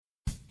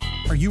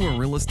Are you a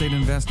real estate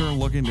investor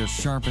looking to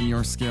sharpen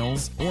your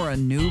skills or a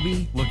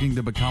newbie looking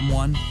to become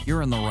one?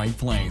 You're in the right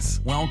place.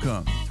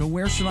 Welcome to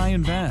Where Should I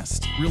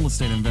Invest? Real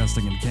Estate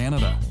Investing in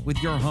Canada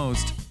with your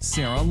host,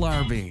 Sarah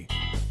Larby.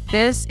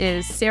 This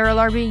is Sarah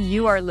Larby.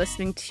 You are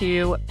listening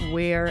to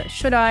Where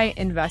Should I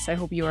Invest? I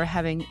hope you are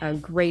having a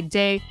great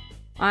day.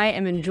 I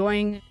am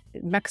enjoying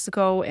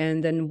Mexico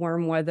and then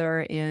warm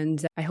weather,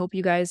 and I hope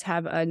you guys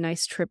have a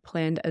nice trip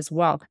planned as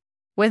well.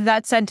 With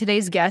that said,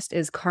 today's guest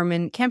is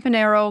Carmen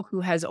Campanero, who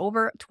has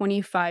over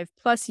 25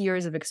 plus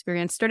years of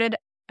experience, started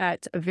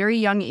at a very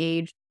young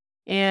age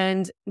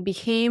and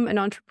became an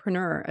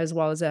entrepreneur as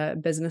well as a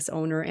business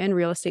owner and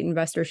real estate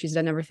investor. She's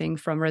done everything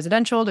from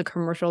residential to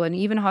commercial and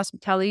even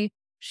hospitality.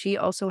 She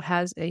also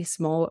has a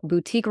small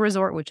boutique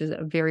resort, which is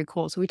very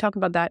cool. So we talk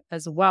about that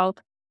as well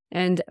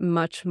and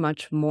much,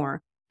 much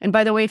more. And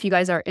by the way, if you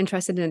guys are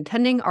interested in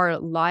attending our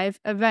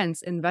live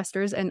events,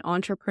 Investors and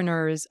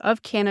Entrepreneurs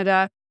of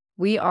Canada,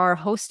 we are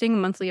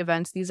hosting monthly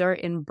events. These are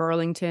in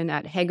Burlington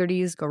at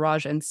Haggerty's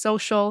Garage and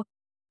Social.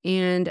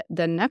 And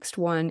the next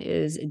one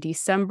is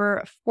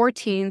December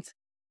 14th.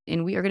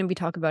 And we are going to be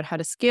talking about how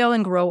to scale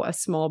and grow a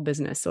small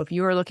business. So if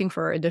you are looking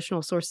for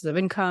additional sources of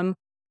income,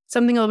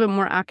 something a little bit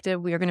more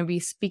active, we are going to be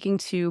speaking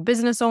to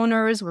business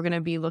owners. We're going to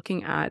be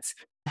looking at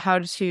how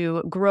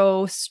to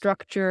grow,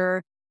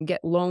 structure,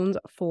 get loans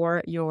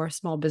for your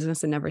small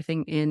business and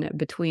everything in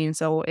between.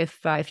 So if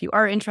you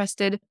are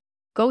interested,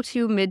 go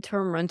to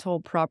Midterm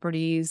Rental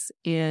Properties,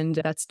 and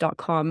that's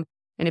 .com.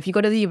 And if you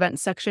go to the event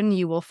section,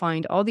 you will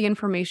find all the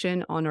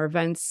information on our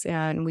events,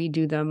 and we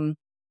do them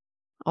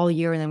all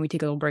year, and then we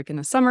take a little break in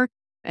the summer,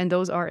 and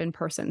those are in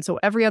person. So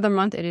every other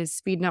month it is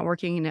speed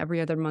networking, and every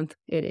other month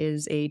it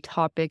is a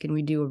topic, and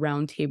we do a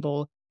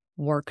roundtable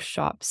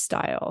workshop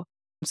style.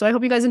 So I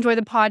hope you guys enjoy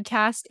the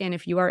podcast, and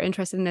if you are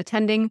interested in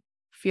attending,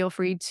 feel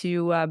free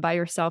to buy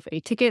yourself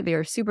a ticket. They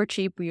are super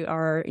cheap. We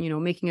are,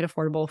 making it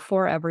affordable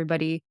for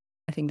everybody.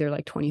 I think they're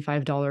like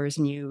 $25,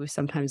 and you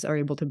sometimes are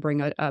able to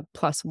bring a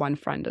plus one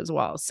friend as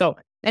well. So,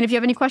 and if you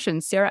have any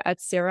questions,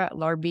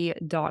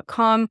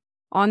 sarah@sarahlarby.com.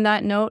 On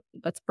that note,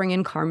 let's bring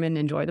in Carmen.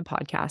 Enjoy the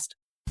podcast.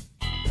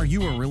 Are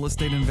you a real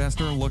estate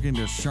investor looking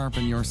to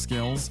sharpen your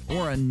skills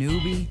or a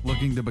newbie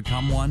looking to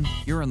become one?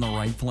 You're in the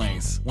right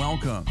place.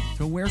 Welcome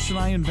to Where Should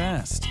I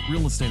Invest?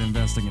 Real Estate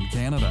Investing in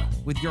Canada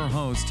with your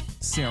host,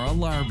 Sarah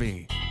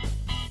Larby.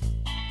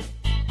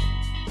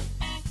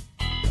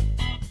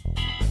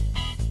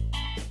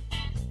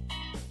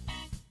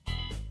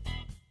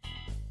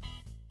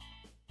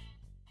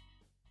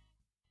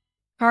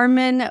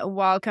 Carmen,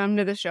 welcome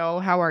to the show.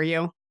 How are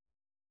you?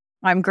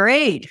 I'm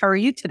great. How are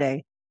you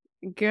today?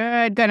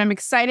 Good. I'm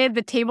excited.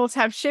 The tables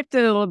have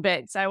shifted a little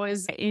bit. So I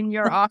was in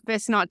your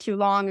office not too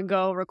long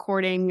ago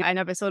recording an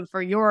episode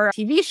for your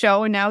TV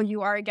show, and now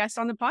you are a guest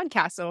on the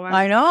podcast. So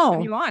I know.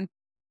 Have you on.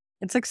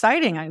 It's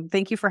exciting.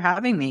 Thank you for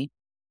having me.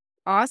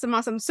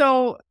 Awesome.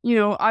 So,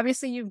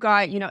 obviously you've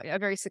got, a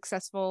very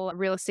successful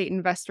real estate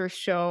investor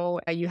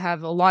show. You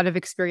have a lot of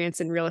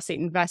experience in real estate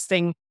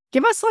investing.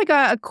 Give us like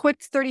a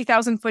quick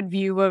 30,000 foot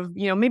view of,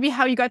 maybe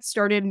how you got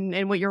started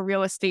and what your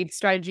real estate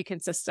strategy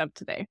consists of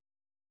today.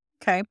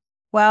 Okay.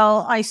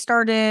 Well, I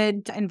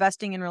started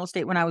investing in real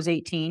estate when I was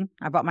 18.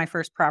 I bought my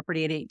first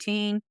property at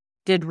 18,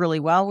 did really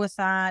well with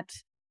that.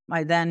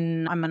 I'm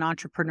an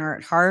entrepreneur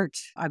at heart.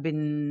 I've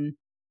been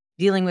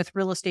dealing with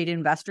real estate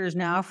investors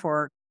now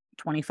for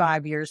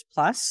 25 years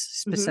plus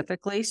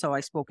specifically. Mm-hmm. So I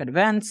spoke at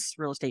events,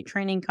 real estate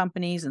training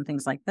companies and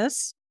things like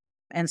this,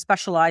 and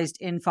specialized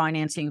in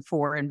financing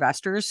for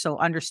investors. So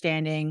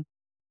understanding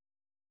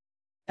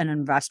an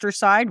investor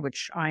side,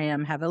 which I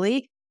am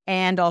heavily,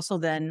 and also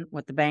then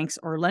what the banks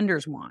or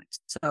lenders want.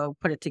 So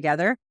put it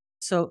together.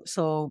 So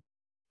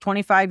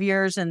 25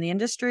 years in the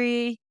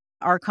industry,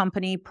 our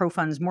company,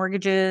 ProFunds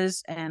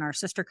Mortgages, and our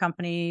sister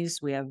companies,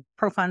 we have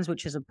ProFunds,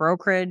 which is a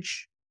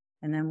brokerage.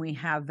 And then we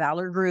have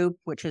Valor Group,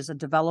 which is a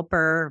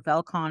developer,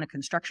 Velcon, a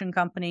construction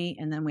company.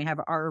 And then we have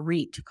our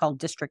REIT called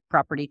District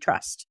Property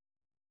Trust.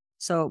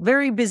 So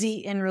very busy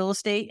in real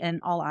estate and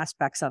all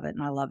aspects of it.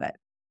 And I love it.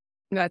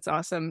 That's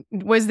awesome.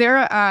 Was there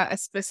a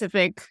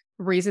specific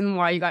reason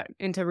why you got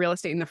into real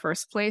estate in the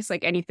first place?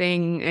 Like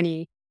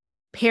any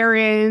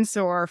parents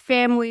or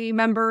family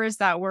members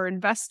that were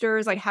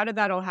investors? Like how did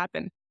that all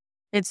happen?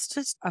 It's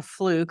just a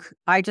fluke.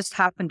 I just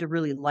happened to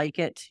really like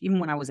it.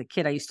 Even when I was a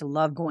kid, I used to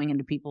love going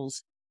into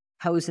people's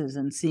houses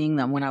and seeing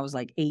them when I was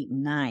like 8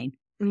 and 9.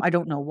 Mm-hmm. I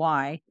don't know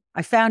why.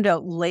 I found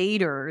out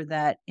later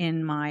that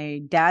in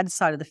my dad's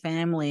side of the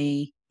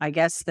family, I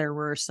guess there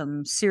were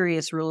some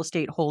serious real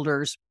estate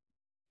holders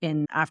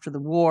after the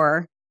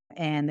war,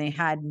 and they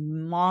had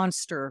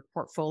monster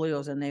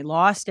portfolios, and they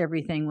lost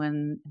everything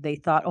when they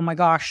thought, oh my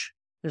gosh,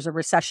 there's a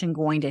recession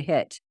going to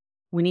hit.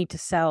 We need to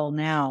sell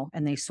now.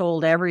 And they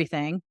sold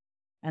everything.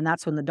 And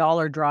that's when the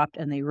dollar dropped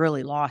and they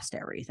really lost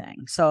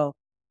everything. So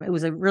it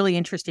was a really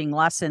interesting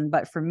lesson.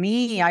 But for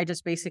me, I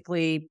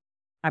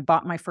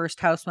bought my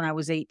first house when I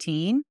was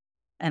 18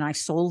 and I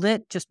sold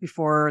it just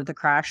before the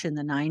crash in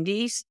the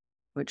 90s.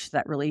 which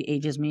that really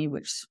ages me,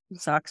 which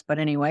sucks. But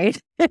anyway,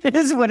 it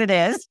is what it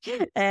is.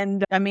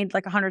 And I made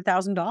like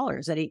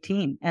 $100,000 at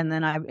 18. And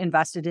then I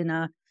invested in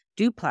a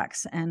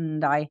duplex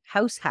and I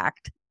house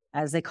hacked,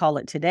 as they call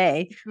it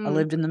today. I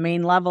lived in the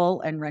main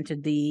level and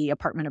rented the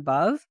apartment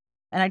above.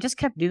 And I just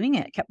kept doing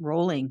it, kept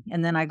rolling.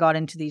 And then I got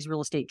into these real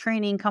estate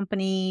training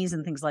companies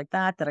and things like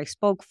that I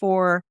spoke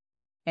for,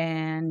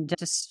 and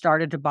just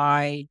started to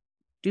buy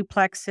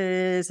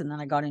duplexes. And then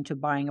I got into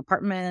buying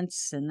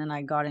apartments, and then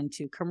I got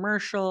into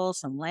commercial,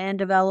 some land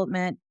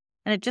development,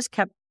 and it just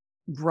kept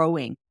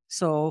growing.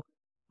 So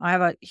I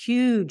have a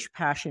huge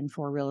passion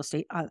for real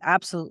estate. I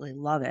absolutely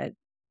love it.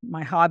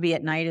 My hobby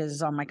at night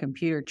is on my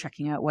computer,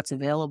 checking out what's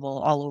available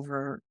all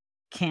over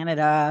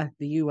Canada,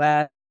 the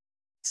US,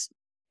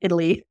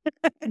 Italy,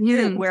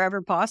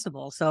 wherever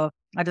possible. So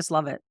I just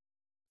love it.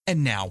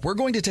 And now we're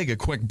going to take a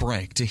quick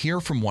break to hear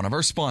from one of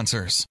our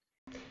sponsors.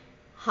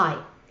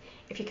 Hi.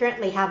 If you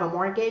currently have a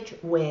mortgage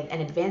with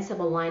an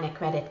advanceable line of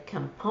credit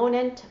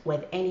component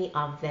with any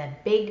of the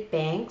big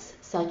banks,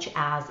 such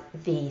as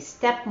the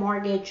STEP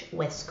mortgage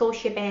with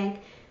Scotiabank,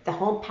 the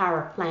Home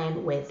Power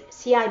Plan with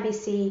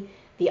CIBC,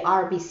 the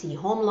RBC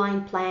Home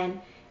Line Plan,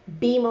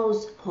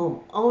 BMO's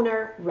Home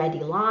Owner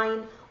Ready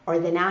Line, or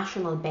the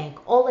National Bank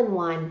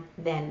All-in-One,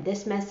 then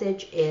this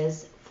message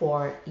is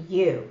for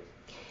you.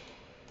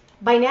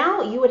 By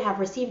now, you would have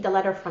received a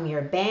letter from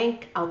your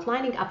bank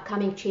outlining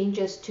upcoming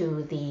changes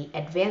to the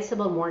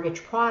advanceable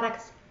mortgage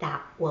products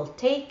that will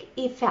take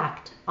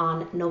effect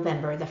on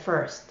November the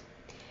 1st.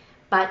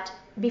 But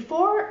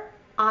before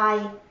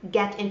I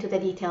get into the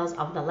details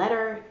of the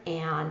letter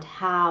and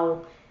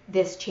how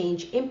this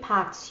change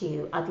impacts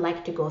you, I'd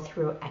like to go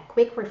through a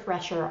quick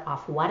refresher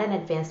of what an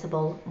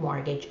advanceable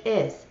mortgage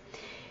is.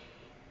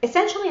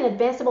 Essentially, an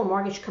advanceable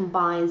mortgage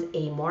combines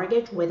a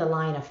mortgage with a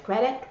line of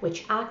credit,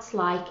 which acts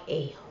like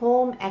a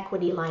home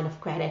equity line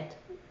of credit,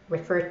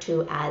 referred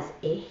to as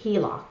a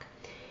HELOC.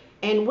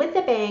 And with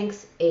the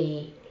banks,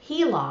 a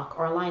HELOC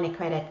or a line of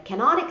credit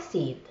cannot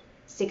exceed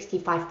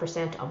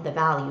 65% of the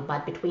value,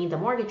 but between the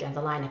mortgage and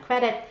the line of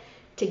credit,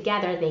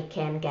 together they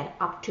can get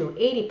up to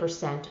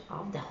 80%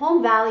 of the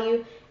home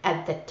value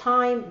at the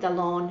time the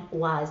loan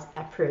was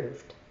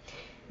approved.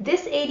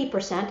 This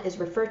 80% is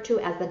referred to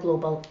as the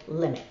global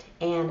limit.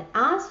 And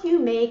as you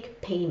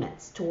make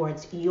payments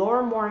towards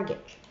your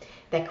mortgage,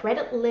 the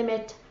credit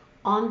limit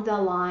on the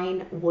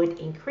line would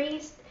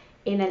increase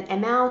in an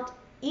amount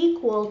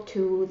equal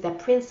to the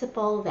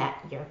principal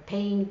that you're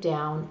paying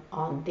down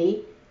on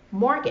the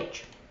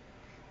mortgage.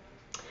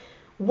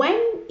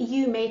 When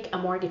you make a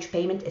mortgage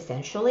payment,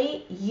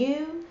 essentially,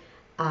 you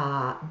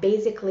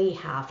basically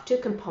have two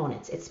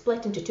components. It's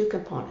split into two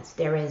components.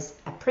 There is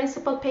a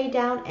principal pay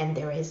down and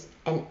there is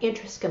an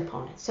interest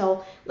component.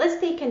 So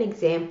let's take an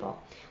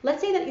example. Let's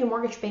say that your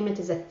mortgage payment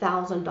is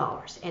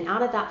 $1,000, and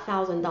out of that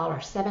 $1,000,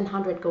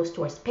 $700 goes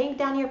towards paying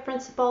down your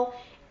principal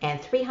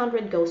and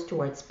 $300 goes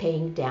towards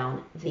paying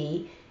down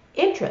the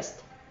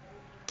interest.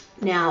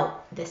 Now,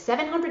 the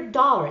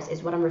 $700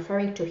 is what I'm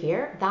referring to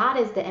here. That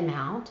is the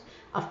amount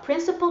of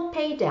principal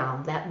pay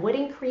down that would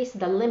increase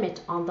the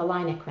limit on the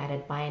line of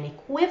credit by an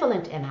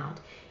equivalent amount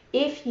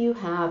if you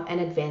have an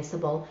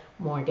advanceable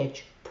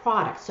mortgage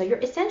product. So you're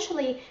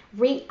essentially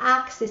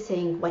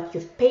reaccessing what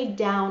you've paid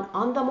down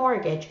on the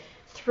mortgage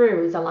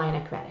through the line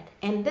of credit.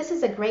 And this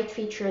is a great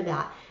feature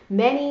that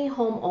many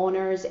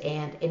homeowners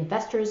and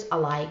investors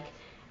alike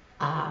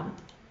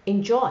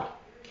enjoy.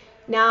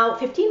 Now,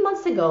 15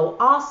 months ago,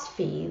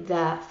 OSFI,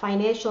 the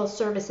financial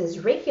services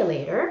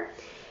regulator,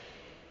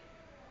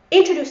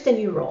 introduced a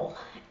new rule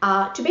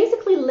to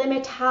basically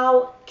limit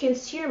how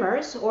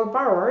consumers or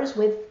borrowers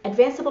with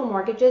advanceable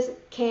mortgages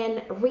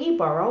can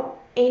reborrow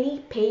any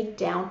paid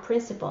down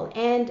principal.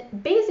 And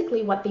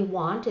basically what they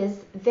want is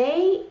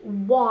they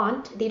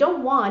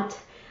don't want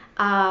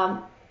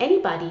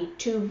anybody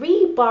to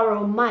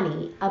reborrow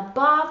money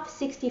above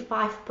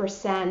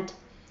 65%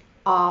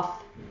 of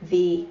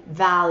the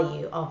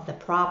value of the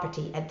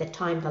property at the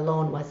time the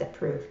loan was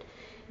approved.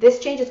 This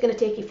change is going to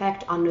take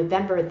effect on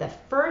November the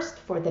 1st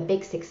for the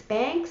big six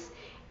banks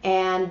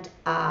and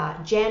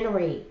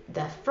January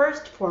the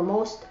 1st for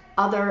most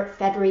other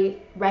federally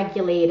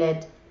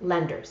regulated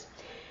lenders.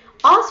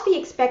 OSFI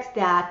expects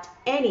that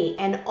any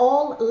and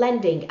all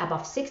lending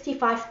above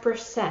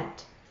 65%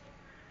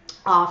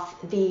 of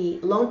the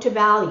loan to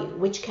value,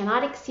 which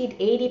cannot exceed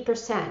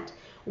 80%,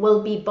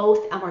 will be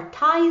both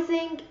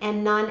amortizing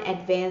and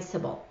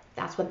non-advanceable.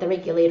 That's what the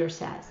regulator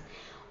says.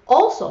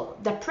 Also,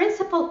 the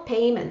principal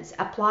payments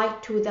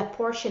applied to the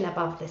portion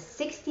above the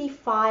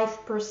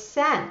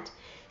 65%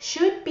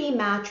 should be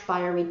matched by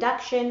a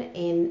reduction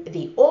in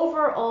the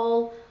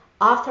overall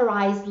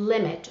authorized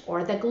limit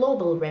or the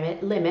global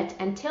limit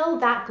until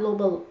that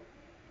global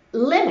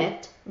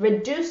limit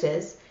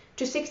reduces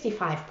to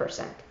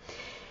 65%.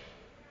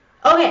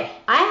 Okay,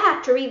 I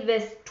had to read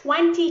this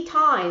 20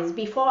 times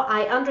before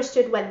I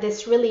understood what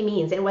this really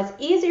means. It was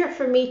easier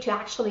for me to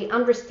actually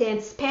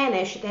understand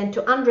Spanish than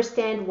to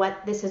understand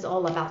what this is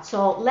all about.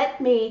 So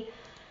let me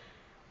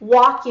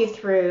walk you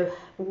through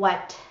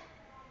what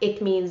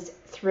it means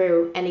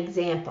through an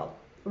example.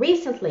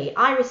 recently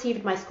I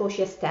received my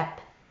Scotia Step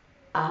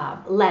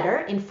letter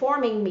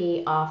informing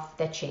me of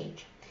the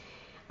change.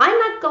 I'm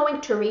not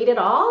going to read it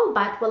all,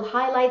 but will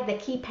highlight the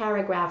key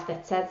paragraph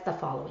that says the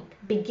following.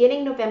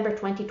 Beginning November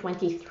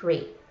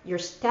 2023, your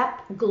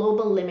STEP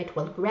global limit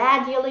will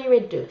gradually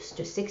reduce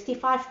to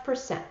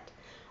 65%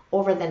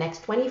 over the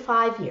next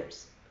 25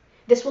 years.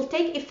 This will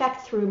take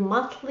effect through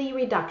monthly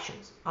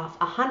reductions of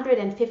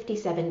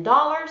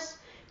 $157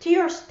 to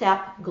your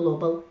STEP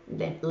global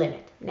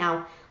limit.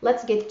 Now,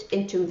 let's get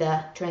into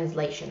the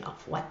translation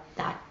of what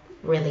that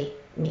really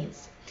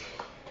means.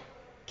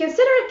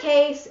 Consider a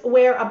case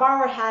where a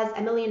borrower has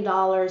 $1 million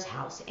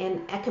house and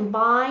a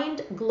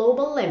combined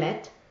global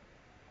limit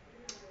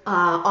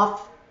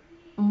of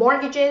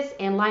mortgages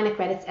and line of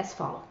credits as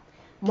follows.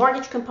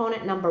 Mortgage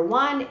component number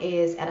 1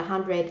 is at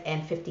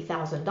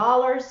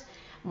 $150,000.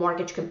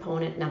 Mortgage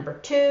component number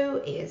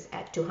 2 is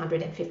at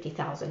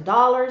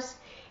 $250,000.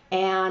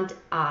 And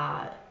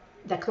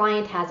the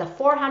client has a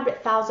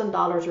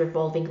 $400,000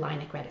 revolving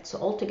line of credit. So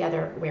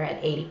altogether, we're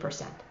at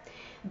 80%.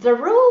 The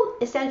rule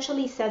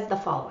essentially says the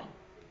following.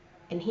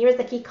 And here's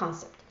the key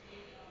concept.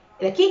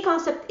 The key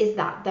concept is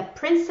that the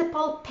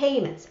principal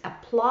payments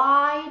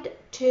applied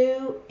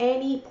to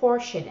any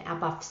portion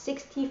above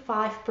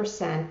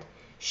 65%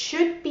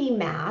 should be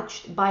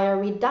matched by a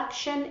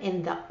reduction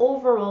in the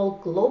overall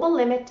global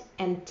limit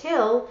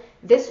until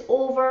this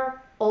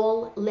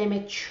overall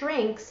limit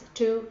shrinks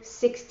to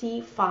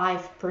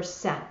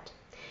 65%.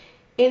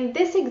 In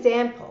this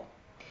example,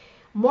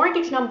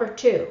 mortgage number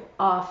 2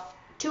 of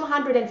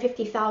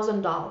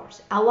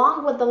 $250,000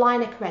 along with the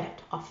line of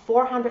credit of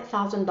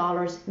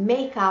 $400,000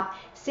 make up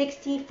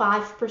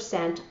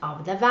 65%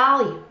 of the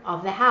value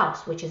of the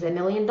house, which is $1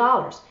 million.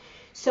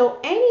 So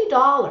any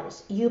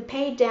dollars you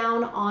pay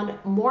down on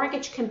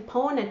mortgage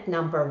component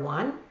number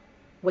 1,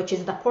 which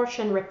is the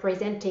portion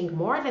representing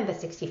more than the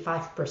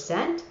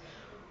 65%,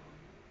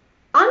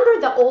 under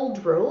the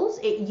old rules,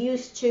 it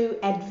used to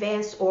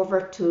advance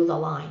over to the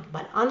line,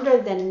 but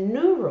under the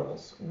new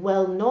rules,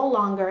 will no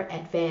longer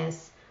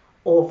advance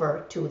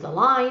over to the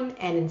line,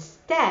 and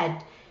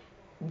instead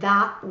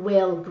that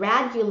will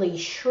gradually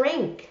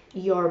shrink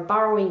your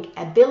borrowing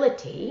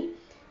ability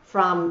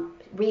from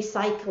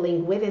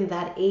recycling within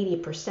that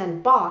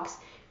 80% box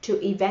to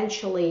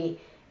eventually,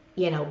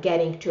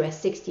 getting to a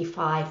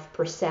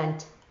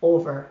 65%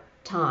 over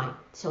time.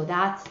 So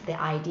that's the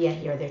idea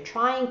here. They're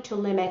trying to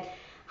limit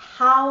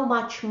how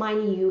much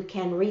money you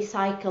can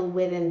recycle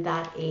within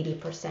that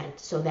 80%,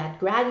 so that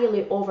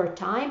gradually over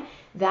time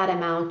that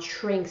amount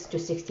shrinks to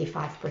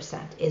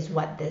 65% is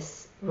what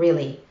this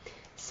really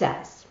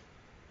says.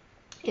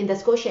 In the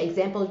Scotia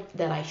example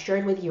that I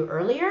shared with you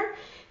earlier,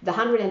 the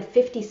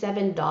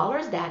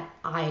 $157 that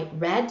I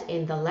read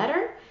in the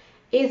letter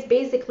is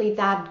basically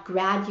that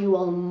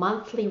gradual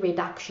monthly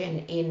reduction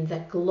in the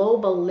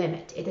global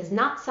limit. It is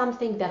not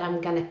something that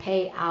I'm going to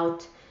pay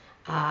out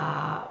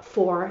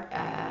for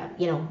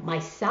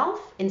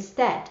myself.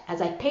 Instead,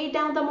 as I pay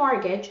down the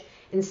mortgage,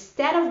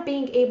 instead of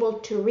being able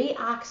to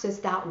re-access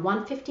that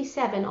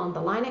 157 on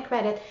the line of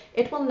credit,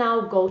 it will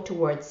now go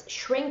towards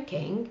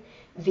shrinking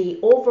the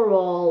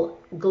overall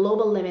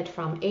global limit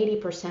from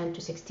 80%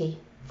 to 65%.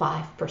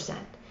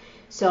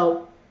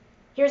 So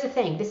here's the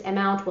thing, this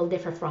amount will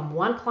differ from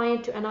one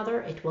client to another,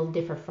 it will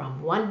differ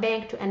from one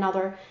bank to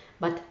another,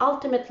 but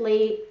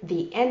ultimately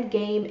the end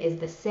game is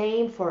the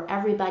same for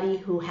everybody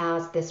who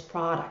has this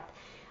product.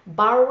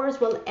 Borrowers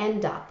will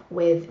end up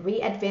with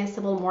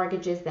re-advanceable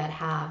mortgages that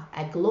have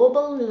a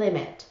global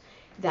limit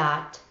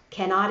that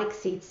cannot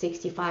exceed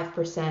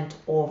 65%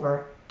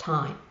 over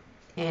time.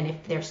 And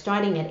if they're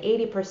starting at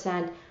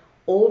 80%,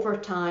 over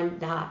time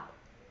that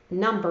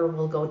number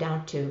will go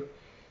down to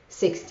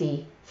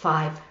 65%.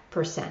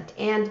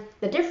 And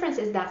the difference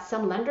is that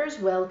some lenders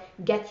will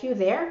get you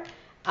there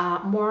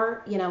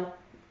more,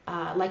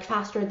 like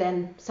faster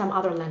than some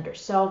other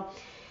lenders. So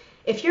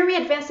if you're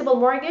re-advanceable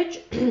mortgage,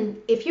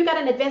 if you got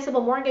an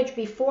advanceable mortgage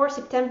before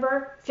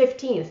September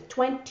 15th,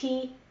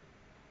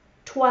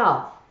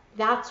 2012,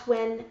 that's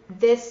when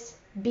this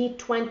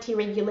B20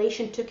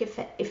 regulation took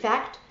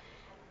effect,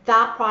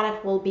 that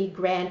product will be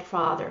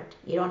grandfathered.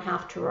 You don't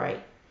have to worry.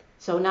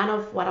 So none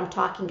of what I'm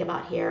talking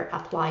about here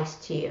applies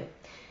to you.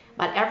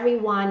 But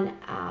everyone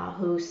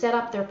who set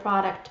up their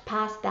product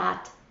past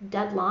that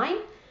deadline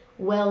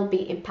will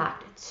be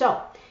impacted.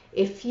 So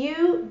if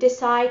you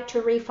decide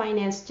to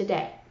refinance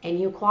today and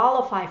you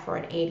qualify for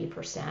an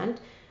 80%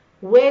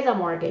 with a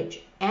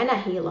mortgage and a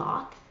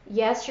HELOC,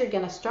 yes, you're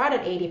going to start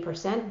at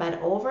 80%, but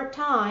over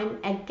time,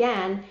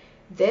 again,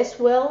 this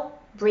will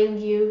bring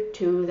you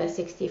to the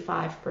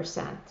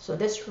 65%. So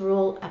this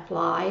rule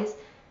applies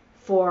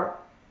for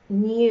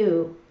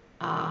new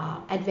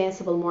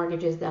advanceable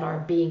mortgages that are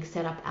being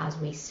set up as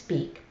we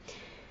speak.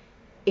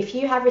 If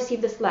you have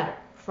received this letter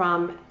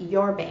from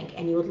your bank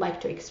and you would like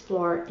to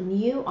explore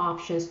new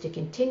options to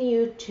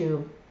continue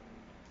to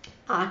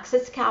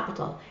access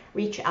capital,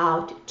 reach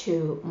out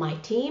to my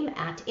team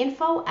at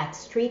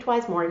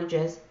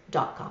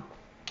info@streetwisemortgages.com.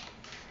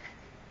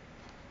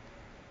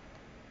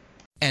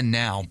 And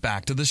now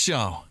back to the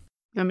show.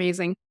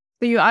 Amazing.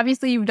 So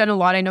you've done a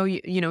lot. I know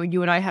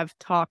you and I have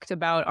talked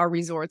about our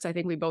resorts. I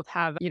think we both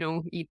have,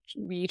 we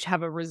each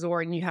have a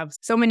resort, and you have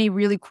so many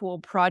really cool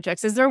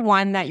projects. Is there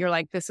one that you're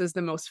like, this is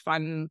the most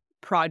fun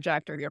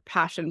project or your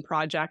passion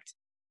project?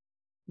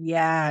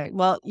 Yeah.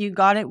 Well, you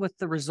got it with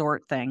the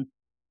resort thing.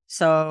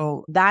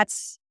 So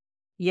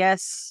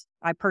yes,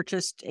 I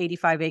purchased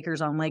 85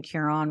 acres on Lake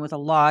Huron with a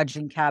lodge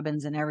and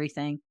cabins and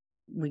everything.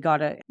 We got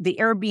the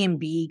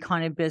Airbnb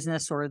kind of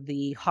business, or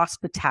the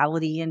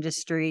hospitality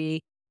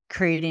industry,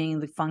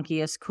 creating the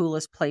funkiest,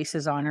 coolest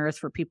places on earth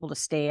for people to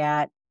stay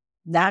at.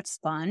 That's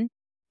fun.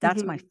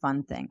 That's my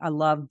fun thing. I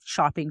love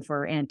shopping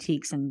for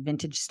antiques and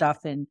vintage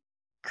stuff and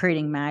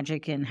creating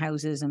magic in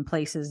houses and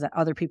places that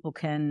other people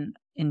can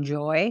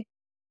enjoy.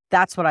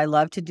 That's what I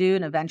love to do.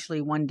 And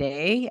eventually one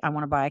day I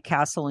want to buy a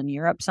castle in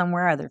Europe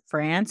somewhere, either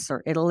France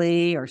or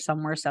Italy or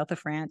somewhere south of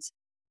France,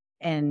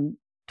 and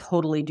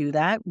totally do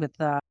that with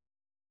a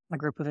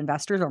group of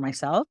investors or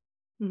myself.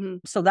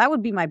 So that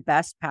would be my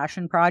best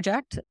passion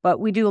project. But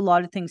we do a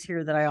lot of things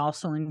here that I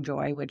also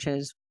enjoy, which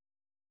is,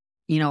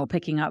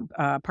 picking up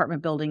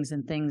apartment buildings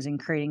and things and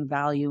creating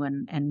value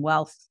and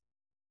wealth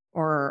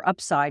or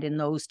upside in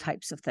those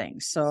types of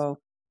things. So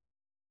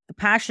the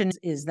passion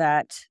is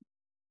that,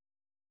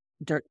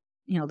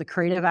 the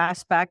creative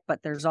aspect, but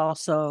there's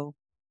also,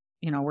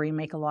 where you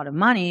make a lot of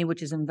money,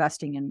 which is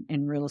investing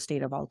in real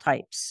estate of all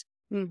types.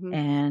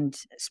 And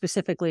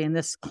specifically in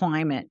this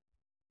climate,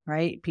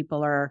 right?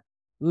 People are,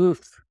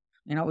 oof,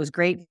 it was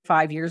great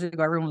 5 years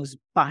ago. Everyone was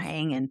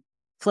buying and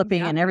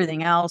flipping and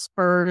everything else,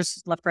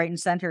 spurs left, right, and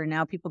center. And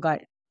now people got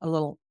a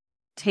little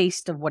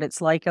taste of what it's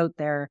like out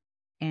there,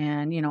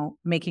 and,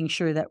 making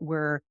sure that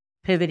we're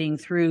pivoting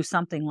through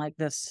something like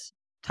this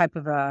type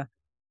of a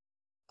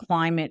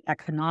climate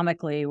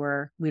economically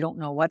where we don't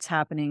know what's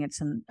happening.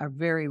 It's a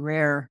very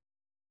rare,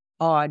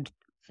 odd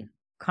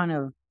kind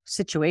of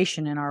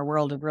situation in our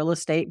world of real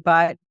estate,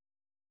 but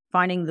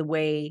finding the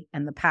way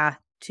and the path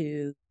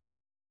to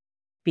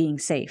being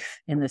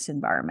safe in this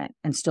environment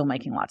and still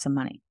making lots of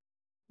money.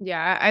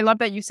 Yeah, I love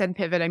that you said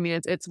pivot. I mean,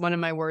 it's one of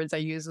my words I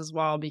use as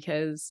well,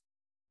 because,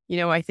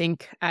 I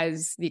think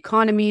as the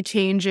economy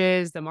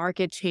changes, the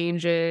market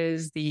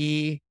changes,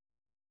 really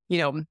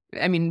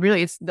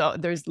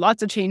there's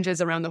lots of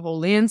changes around the whole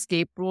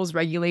landscape, rules,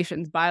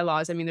 regulations,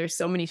 bylaws. I mean, there's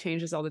so many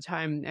changes all the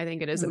time. I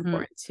think it is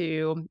important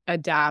to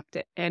adapt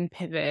and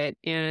pivot,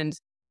 and,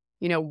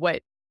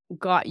 what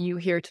got you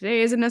here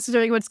today isn't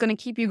necessarily what's going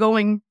to keep you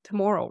going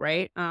tomorrow,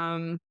 right?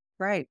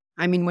 Right.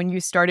 I mean, when you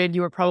started,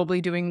 you were probably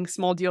doing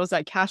small deals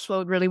that cash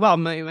flowed really well,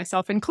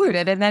 myself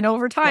included. And then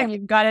over time,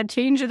 you've got to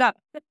change it up.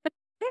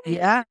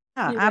 Yeah,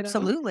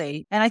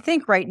 absolutely. And I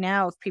think right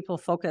now, if people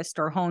focused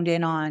or honed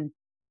in on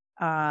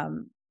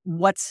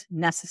what's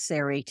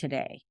necessary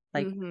today,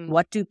 like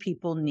what do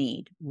people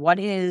need? What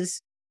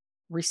is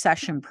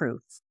recession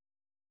proof?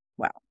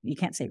 Well, you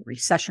can't say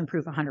recession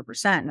proof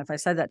 100%. And if I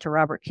said that to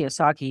Robert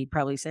Kiyosaki, he'd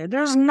probably say,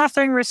 there's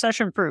nothing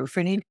recession proof,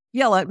 and he'd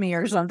yell at me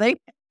or something.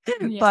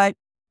 Yeah. But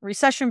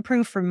recession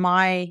proof, from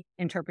my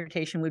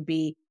interpretation, would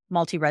be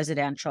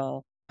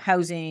multi-residential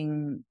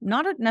housing,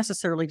 not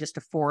necessarily just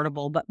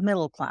affordable, but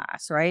middle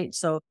class, right?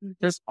 So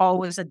there's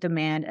always a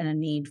demand and a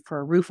need for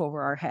a roof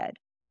over our head.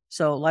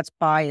 So let's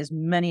buy as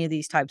many of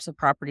these types of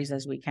properties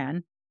as we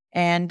can.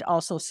 And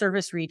also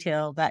service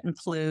retail that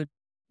include,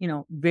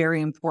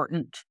 very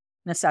important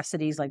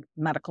necessities like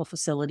medical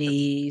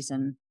facilities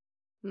and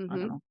I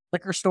don't know,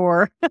 liquor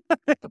store,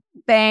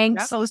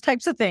 banks, those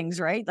types of things,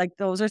 right? Like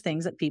those are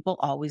things that people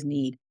always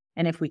need.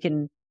 And if we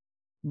can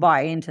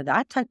buy into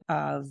that type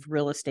of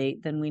real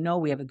estate, then we know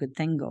we have a good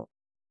thing going,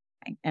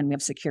 and we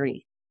have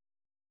security.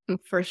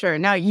 For sure.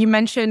 Now, you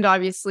mentioned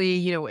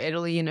obviously,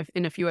 Italy and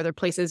in a few other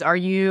places. Are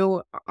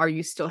you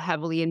still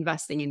heavily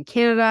investing in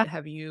Canada?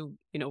 Have you,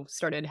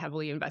 started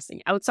heavily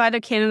investing outside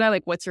of Canada?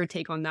 Like, what's your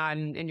take on that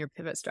and your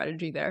pivot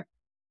strategy there?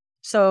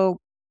 So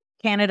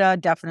Canada,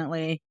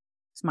 definitely.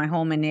 It's my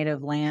home and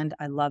native land.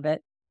 I love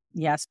it.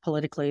 Yes,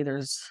 politically,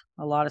 there's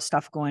a lot of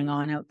stuff going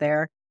on out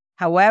there.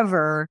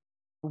 However,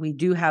 we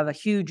do have a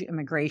huge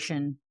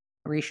immigration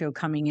ratio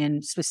coming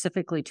in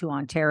specifically to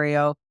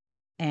Ontario,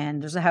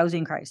 and there's a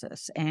housing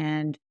crisis.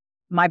 And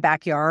my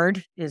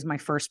backyard is my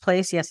first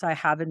place. Yes, I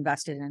have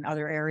invested in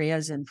other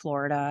areas in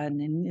Florida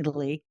and in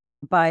Italy,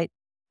 but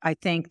I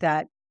think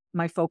that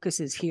my focus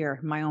is here,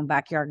 my own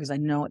backyard, because I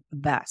know it the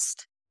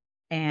best.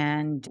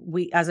 And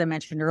as I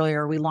mentioned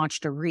earlier, we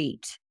launched a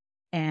REIT.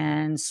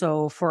 And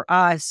so for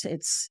us,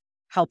 it's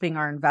helping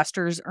our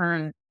investors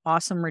earn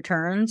awesome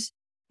returns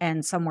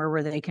and somewhere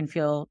where they can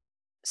feel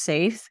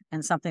safe,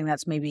 and something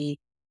that's maybe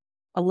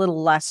a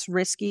little less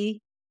risky.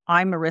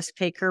 I'm a risk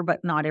taker, but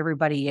not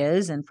everybody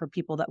is. And for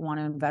people that want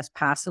to invest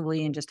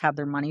passively and just have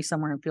their money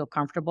somewhere and feel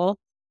comfortable,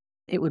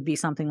 it would be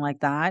something like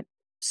that.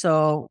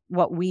 So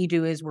what we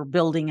do is we're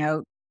building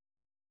out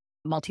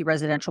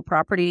multi-residential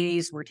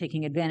properties. We're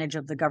taking advantage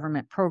of the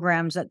government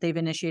programs that they've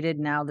initiated.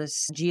 Now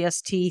this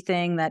GST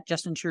thing that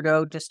Justin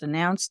Trudeau just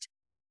announced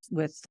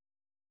with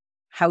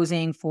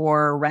housing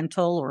for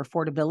rental or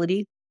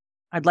affordability.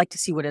 I'd like to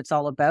see what it's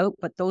all about,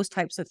 but those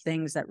types of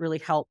things that really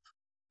help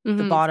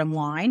the bottom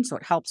line. So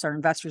it helps our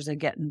investors to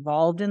get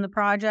involved in the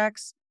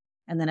projects.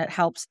 And then it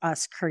helps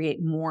us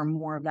create more and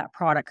more of that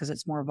product because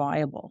it's more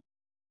viable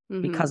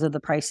because of the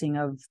pricing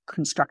of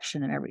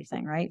construction and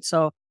everything, right?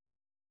 So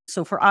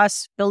for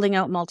us, building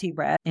out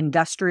multi-res,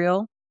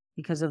 industrial,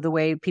 because of the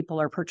way people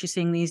are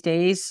purchasing these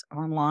days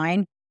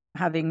online,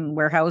 having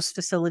warehouse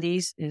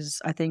facilities is,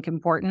 I think,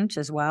 important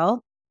as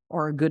well,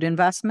 or a good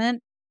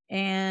investment.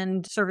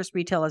 And service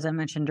retail, as I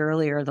mentioned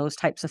earlier, those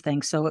types of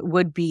things. So it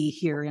would be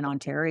here in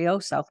Ontario,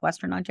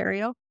 southwestern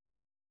Ontario,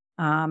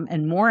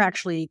 and more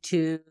actually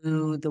to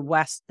the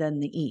west than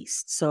the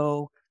east.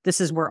 So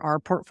this is where our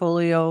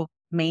portfolio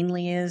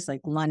mainly is, like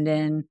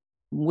London,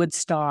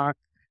 Woodstock,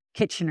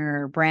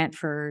 Kitchener,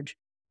 Brantford,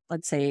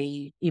 let's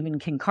say even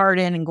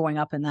Kincardine and going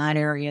up in that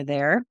area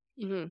there.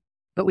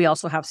 But we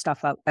also have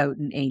stuff out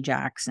in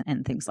Ajax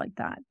and things like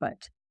that.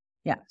 But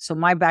yeah, so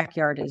my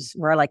backyard is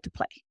where I like to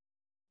play.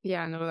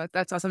 Yeah, no,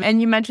 that's awesome.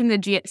 And you mentioned the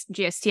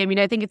GST. I mean,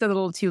 I think it's a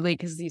little too late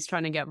because he's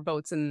trying to get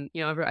votes. And,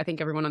 I think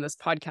everyone on this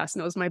podcast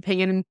knows my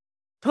opinion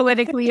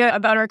politically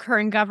about our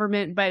current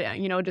government. But,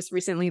 just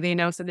recently they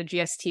announced that the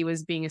GST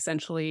was being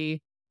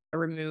essentially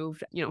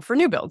removed, for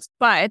new builds.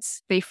 But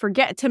they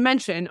forget to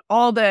mention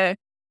all the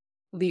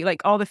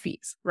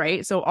fees,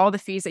 right? So all the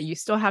fees that you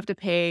still have to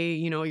pay,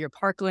 your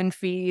parkland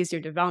fees,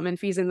 your development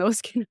fees, and those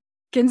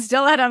can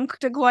still add up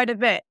to quite a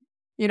bit.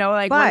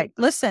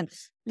 Listen,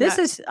 this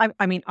is,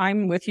 I mean,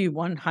 I'm with you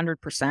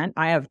 100%.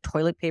 I have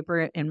toilet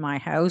paper in my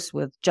house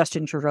with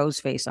Justin Trudeau's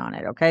face on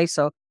it. Okay.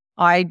 So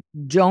I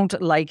don't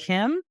like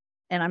him.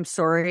 And I'm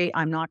sorry,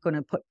 I'm not going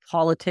to put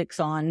politics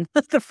on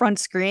the front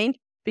screen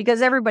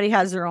because everybody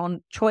has their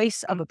own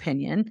choice of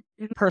opinion.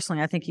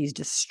 Personally, I think he's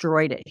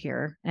destroyed it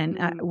here.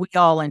 And we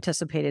all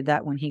anticipated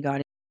that when he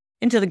got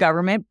into the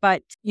government.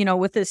 But,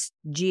 with this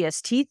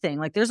GST thing,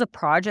 like there's a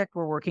project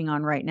we're working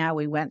on right now.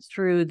 We went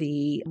through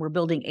we're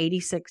building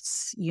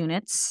 86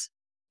 units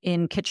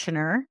in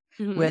Kitchener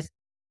with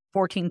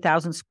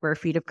 14,000 square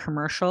feet of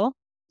commercial.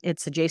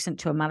 It's adjacent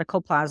to a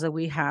medical plaza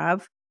we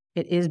have.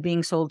 It is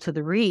being sold to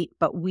the REIT,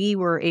 but we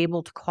were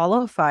able to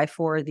qualify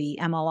for the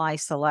MLI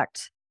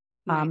Select.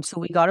 So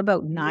we got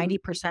about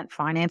 90%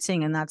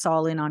 financing, and that's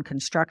all in on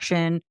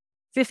construction,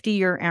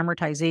 50-year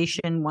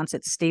amortization once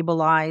it's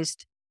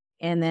stabilized.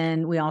 And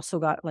then we also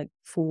got like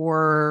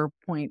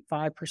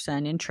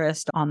 4.5%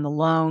 interest on the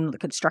loan, the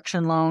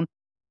construction loan.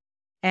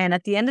 And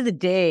at the end of the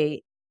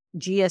day,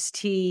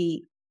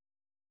 GST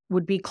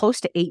would be close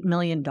to $8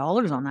 million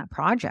on that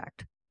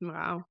project.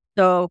 Wow.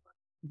 So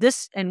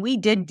and we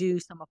did do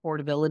some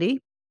affordability.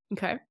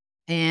 Okay.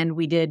 And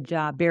we did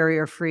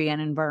barrier-free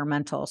and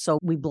environmental. So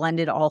we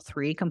blended all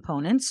three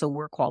components. So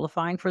we're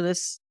qualifying for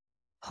this.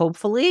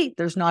 Hopefully,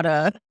 there's not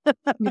a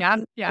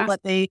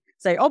what they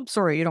say, oh,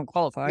 sorry, you don't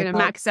qualify. You're going to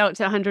max out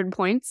to 100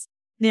 points.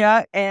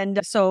 Yeah. And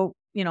so,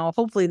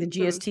 hopefully the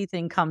GST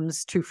thing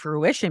comes to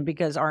fruition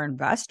because our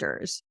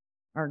investors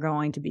are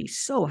going to be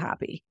so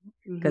happy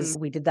because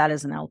we did that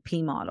as an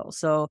LP model.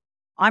 So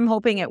I'm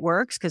hoping it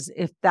works because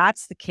if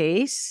that's the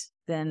case,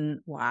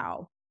 then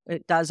wow,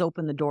 it does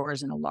open the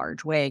doors in a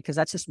large way because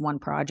that's just one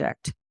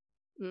project.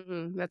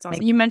 That's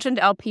awesome. You mentioned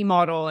LP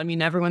model. I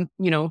mean, everyone,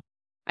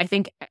 I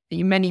think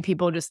many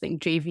people just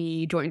think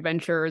JV, joint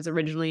ventures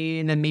originally,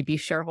 and then maybe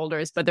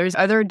shareholders, but there's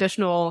other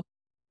additional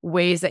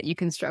ways that you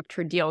can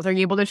structure deals. Are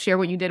you able to share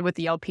what you did with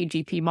the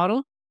LPGP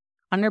model?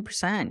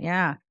 100%.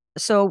 Yeah.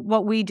 So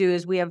what we do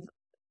is we have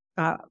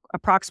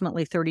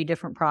approximately 30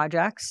 different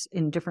projects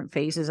in different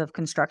phases of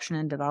construction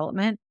and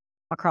development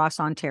across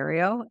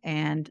Ontario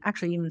and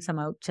actually even some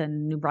out to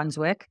New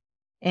Brunswick.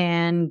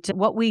 And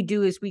what we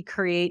do is we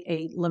create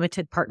a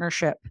limited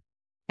partnership.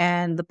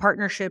 And the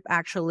partnership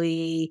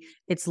actually,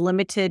 it's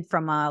limited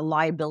from a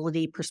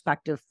liability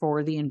perspective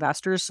for the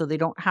investors. So they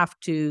don't have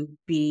to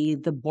be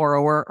the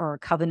borrower or a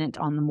covenant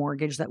on the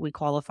mortgage that we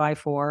qualify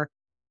for.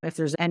 If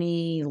there's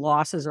any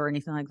losses or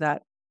anything like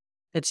that,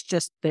 it's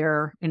just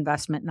their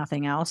investment,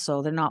 nothing else.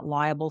 So they're not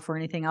liable for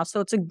anything else.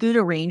 So it's a good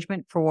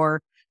arrangement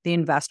for the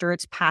investor.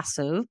 It's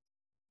passive,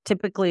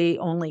 typically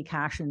only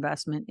cash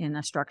investment in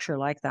a structure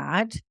like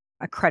that,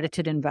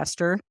 accredited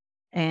investor.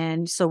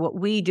 And so what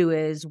we do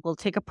is we'll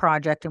take a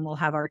project and we'll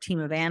have our team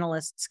of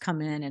analysts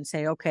come in and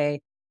say, okay,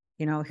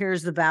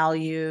 here's the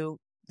value.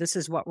 This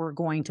is what we're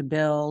going to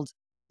build.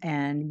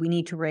 And we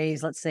need to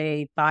raise, let's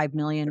say, $5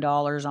 million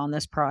on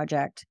this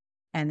project.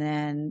 And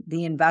then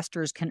the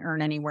investors can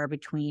earn anywhere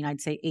between, I'd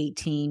say,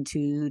 18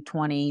 to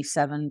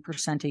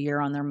 27% a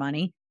year on their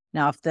money.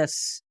 Now, if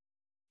this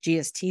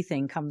GST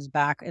thing comes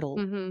back,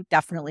 it'll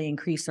definitely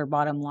increase their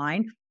bottom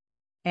line.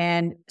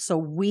 And so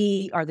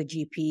we are the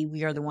GP.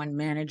 We are the one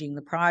managing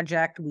the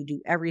project. We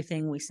do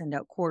everything. We send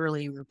out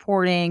quarterly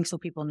reporting so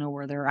people know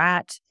where they're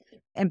at.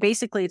 And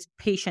basically, it's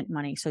patient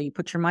money. So you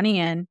put your money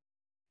in.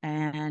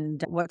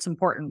 And what's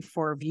important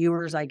for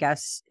viewers, I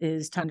guess,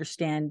 is to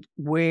understand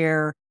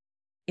where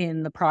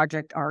in the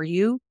project are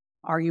you?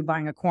 Are you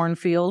buying a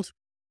cornfield?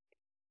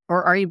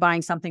 Or are you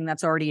buying something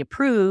that's already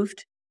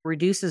approved,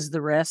 reduces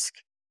the risk?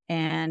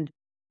 And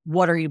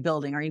what are you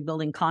building? Are you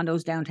building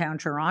condos downtown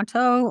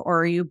Toronto,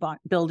 or are you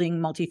building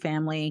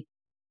multifamily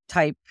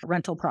type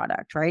rental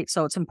product, right?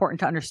 So it's important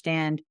to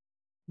understand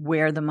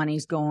where the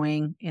money's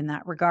going in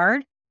that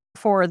regard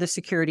for the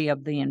security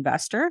of the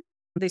investor.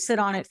 They sit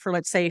on it for,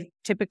 let's say,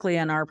 typically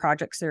in our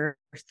projects, they're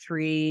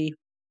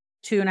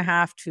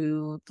 2.5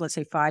 to, let's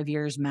say, 5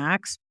 years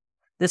max.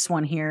 This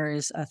one here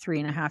is a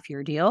 3.5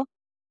 year deal.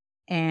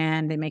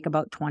 And they make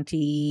about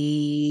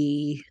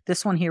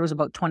this one here was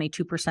about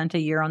 22% a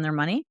year on their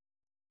money.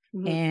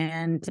 Mhm.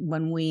 And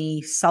when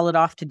we sell it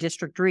off to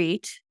District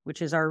REIT,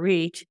 which is our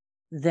REIT,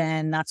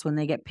 then that's when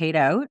they get paid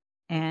out.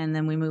 And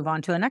then we move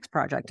on to a next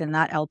project. And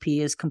that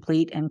LP is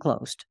complete and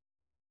closed.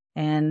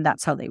 And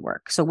that's how they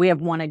work. So we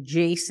have one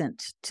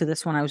adjacent to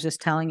this one I was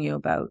just telling you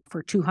about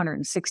for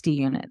 260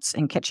 units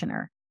in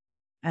Kitchener.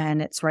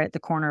 And it's right at the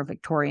corner of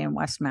Victoria and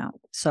Westmount.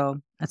 So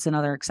that's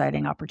another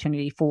exciting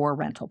opportunity for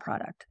rental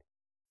product.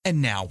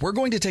 And now we're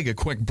going to take a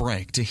quick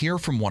break to hear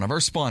from one of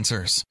our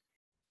sponsors.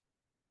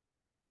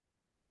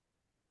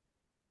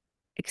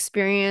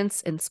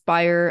 Experience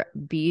Inspire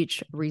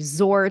Beach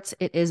Resort.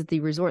 It is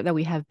the resort that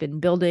we have been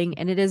building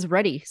and it is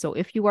ready. So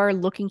if you are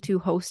looking to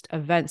host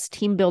events,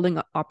 team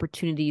building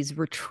opportunities,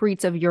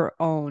 retreats of your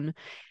own,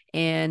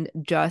 and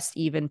just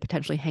even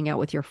potentially hang out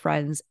with your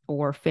friends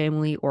or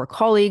family or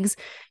colleagues,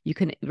 you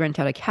can rent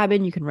out a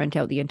cabin, you can rent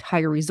out the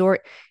entire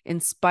resort.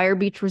 Inspire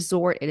Beach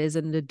Resort, it is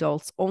an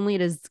adults only.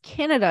 It is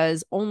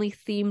Canada's only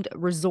themed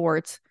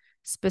resort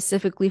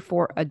specifically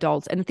for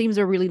adults, and the themes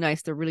are really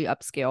nice. They're really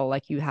upscale.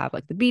 Like you have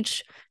like the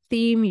beach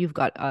theme, you've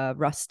got a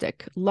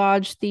rustic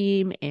lodge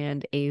theme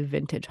and a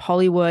vintage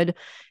Hollywood,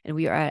 and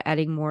we are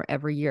adding more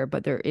every year.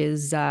 But there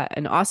is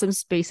an awesome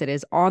space. It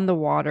is on the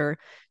water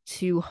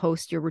to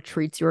host your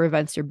retreats, your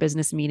events, your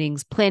business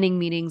meetings, planning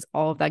meetings,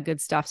 all of that good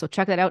stuff. So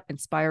check that out,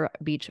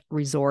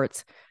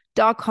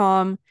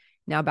 inspirebeachresorts.com.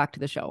 Now back to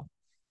the show.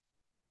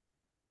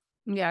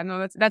 Yeah,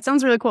 no, that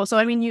sounds really cool. So,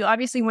 I mean, you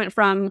obviously went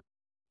from,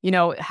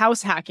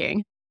 house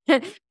hacking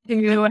to,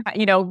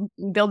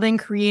 building,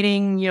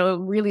 creating,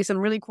 really some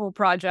really cool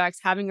projects,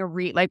 having a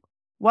REIT. Like,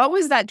 what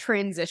was that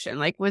transition?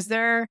 Like, was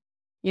there,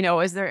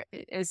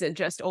 is it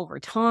just over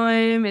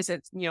time? Is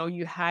it,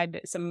 you had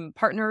some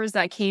partners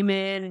that came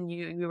in and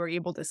you were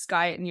able to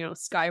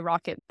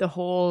skyrocket the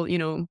whole,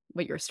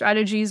 what your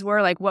strategies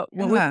were? Like, what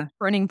was the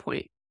turning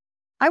point?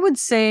 I would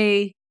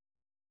say,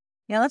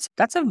 yeah,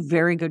 that's a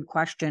very good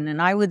question.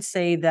 And I would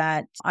say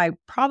that I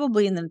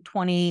probably in the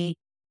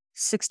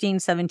 2016,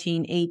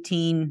 17,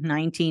 18,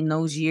 19,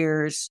 those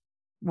years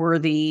were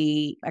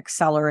the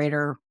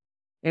accelerator.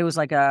 It was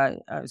like a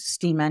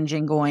steam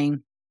engine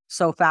going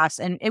so fast.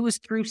 And it was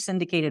through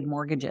syndicated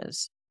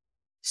mortgages.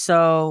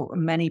 So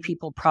many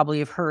people probably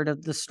have heard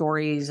of the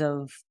stories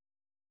of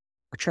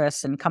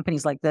Fortress and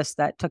companies like this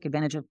that took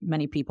advantage of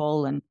many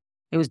people. And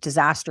it was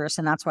disastrous.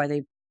 And that's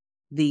why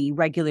the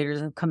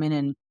regulators have come in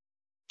and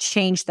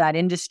changed that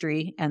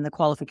industry and the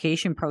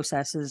qualification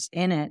processes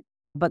in it.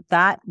 But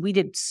we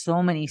did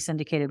so many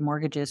syndicated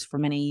mortgages for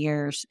many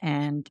years,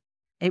 and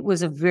it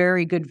was a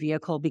very good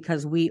vehicle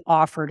because we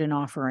offered an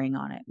offering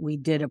on it. We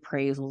did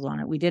appraisals on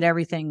it. We did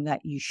everything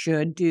that you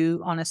should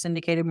do on a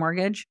syndicated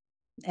mortgage,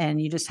 and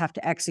you just have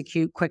to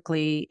execute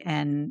quickly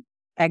and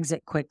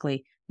exit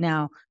quickly.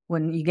 Now,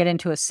 when you get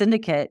into a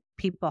syndicate,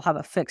 people have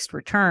a fixed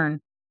return,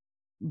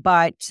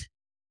 but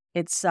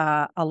it's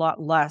a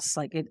lot less.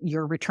 Like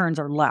your returns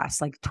are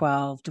less, like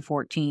 12 to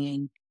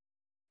 14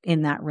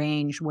 in that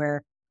range,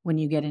 where when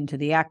you get into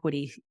the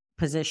equity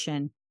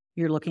position,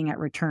 you're looking at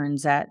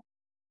returns at,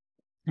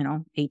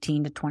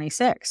 18 to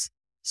 26.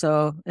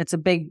 So it's a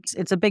big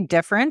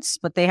difference,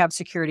 but they have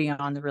security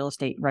on the real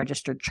estate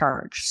registered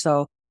charge.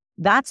 So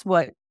that's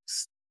what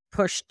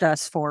pushed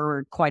us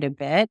forward quite a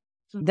bit.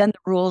 Mm-hmm. Then the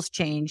rules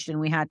changed and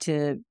we had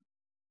to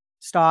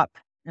stop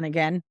and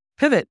again,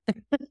 pivot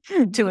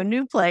to a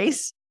new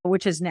place,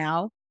 which is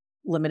now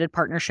limited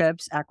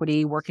partnerships,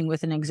 equity, working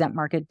with an exempt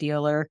market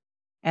dealer,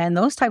 and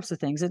those types of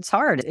things. It's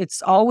hard.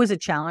 It's always a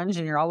challenge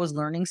and you're always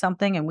learning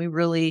something. And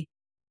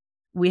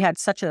we had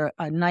such a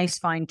nice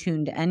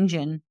fine-tuned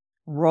engine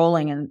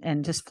rolling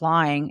and just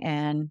flying.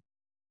 And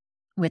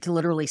we had to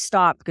literally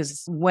stop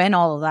because when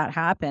all of that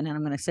happened, and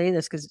I'm going to say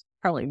this because it's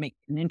probably make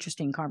an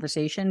interesting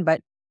conversation, but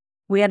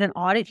we had an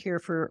audit here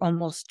for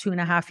almost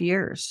 2.5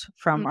 years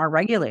from our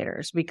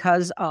regulators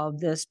because of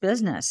this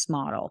business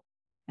model.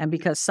 And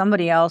because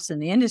somebody else in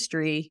the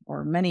industry,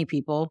 or many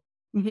people,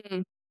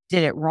 did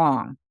it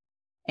wrong.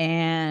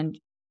 And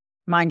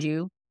mind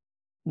you,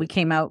 we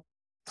came out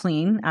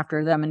clean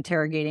after them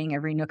interrogating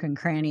every nook and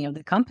cranny of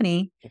the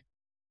company.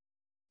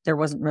 There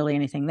wasn't really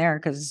anything there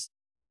because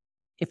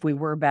if we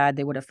were bad,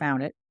 they would have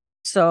found it.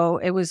 So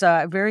it was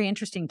a very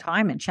interesting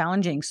time and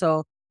challenging.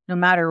 So no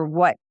matter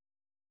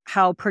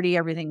how pretty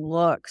everything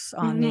looks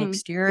on the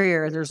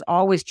exterior, there's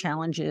always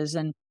challenges,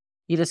 and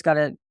you just got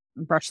to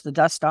brush the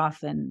dust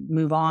off and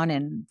move on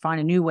and find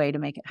a new way to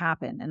make it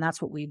happen. And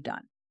that's what we've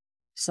done.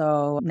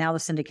 So now the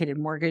syndicated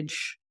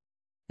mortgage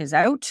is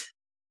out,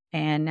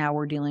 and now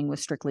we're dealing with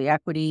strictly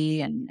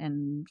equity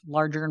and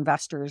larger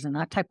investors and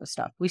that type of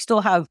stuff. We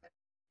still have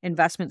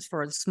investments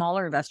for the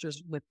smaller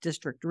investors with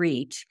District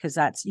REIT, because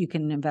you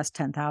can invest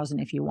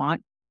 $10,000 if you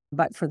want.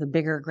 But for the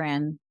bigger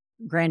grand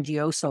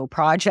grandioso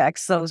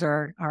projects. Those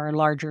are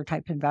larger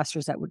type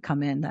investors that would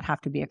come in that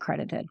have to be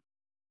accredited.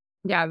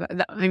 Yeah.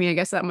 I mean, I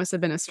guess that must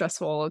have been a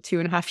stressful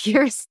 2.5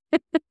 years.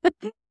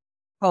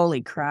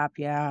 Holy crap.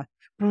 Yeah.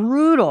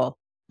 Brutal.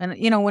 And,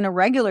 when a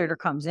regulator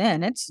comes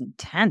in, it's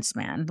intense,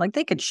 man. Like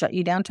they could shut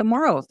you down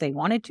tomorrow if they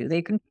wanted to.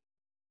 They can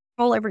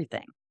control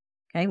everything.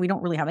 Okay. We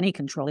don't really have any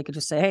control. They could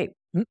just say,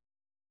 hey,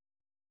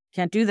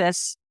 can't do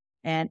this.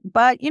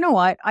 But you know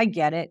what? I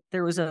get it.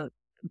 There was a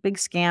big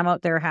scam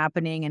out there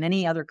happening, and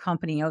any other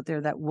company out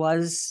there that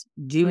was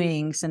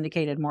doing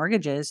syndicated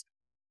mortgages,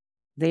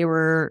 they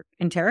were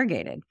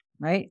interrogated,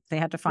 right? They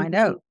had to find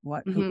out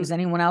is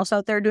anyone else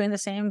out there doing the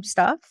same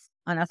stuff,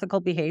 unethical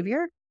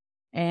behavior?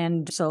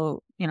 And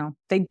so,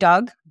 they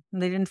dug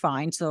and they didn't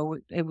find. So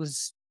it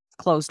was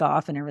closed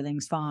off and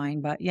everything's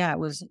fine. But yeah, it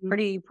was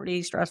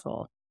pretty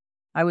stressful,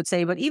 I would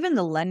say. But even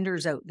the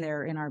lenders out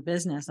there in our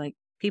business, like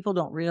people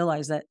don't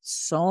realize that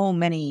so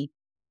many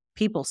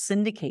people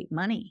syndicate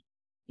money,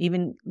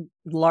 even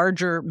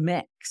larger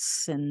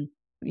mix and,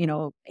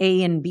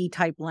 A and B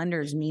type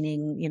lenders,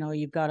 meaning,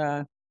 you've got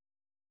a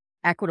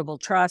equitable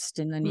trust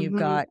and then you've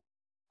got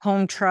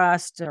home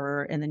trust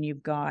and then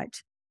you've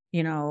got,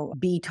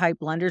 B type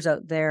lenders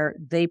out there.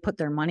 They put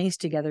their monies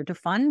together to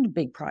fund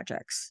big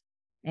projects.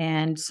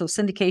 And so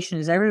syndication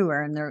is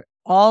everywhere. And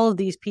all of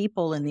these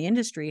people in the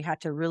industry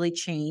had to really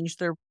change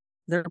their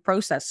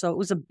process. So it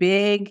was a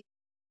big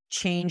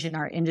change in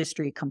our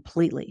industry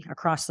completely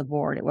across the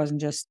board. It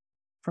wasn't just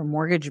for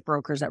mortgage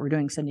brokers that were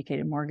doing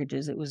syndicated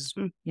mortgages. It was,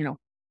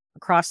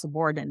 across the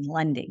board in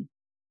lending.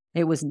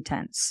 It was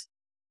intense.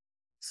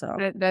 So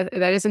that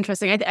is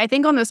interesting. I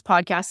think on this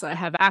podcast, I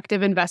have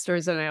active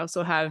investors and I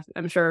also have,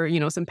 I'm sure,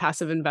 some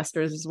passive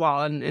investors as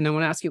well. And I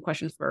want to ask you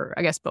questions for,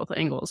 I guess, both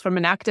angles. From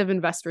an active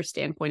investor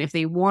standpoint, if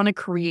they want to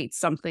create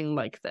something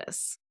like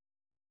this,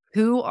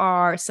 who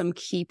are some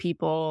key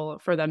people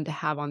for them to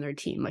have on their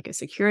team? Like a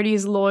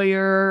securities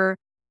lawyer,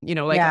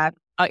 I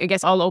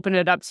guess I'll open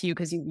it up to you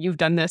because you've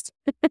done this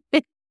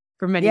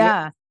for many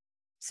years.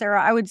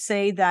 Sarah, I would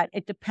say that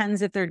it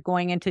depends if they're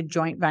going into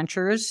joint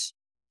ventures.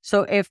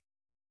 So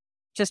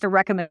just a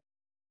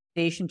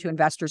recommendation to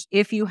investors,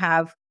 if you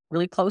have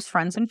really close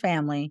friends and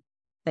family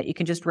that you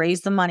can just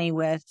raise the money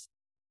with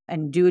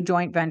and do a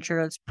joint venture,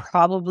 it's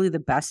probably the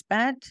best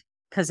bet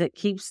because it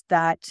keeps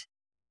that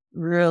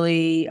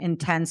really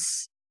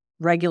intense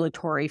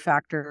regulatory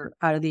factor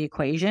out of the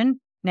equation.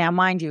 Now,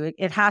 mind you,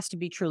 it has to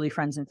be truly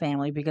friends and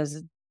family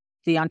because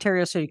the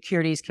Ontario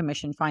Securities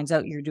Commission finds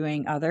out you're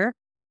doing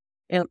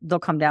they'll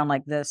come down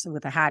like this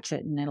with a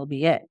hatchet and it'll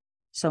be it.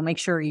 So make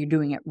sure you're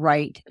doing it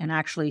right and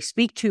actually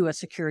speak to a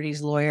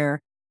securities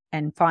lawyer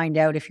and find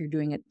out if you're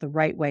doing it the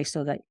right way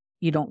so that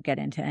you don't get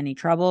into any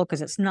trouble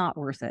because it's not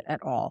worth it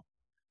at all.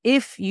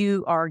 If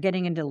you are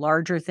getting into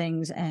larger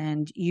things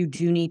and you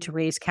do need to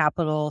raise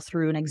capital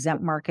through an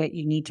exempt market,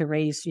 you need to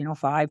raise,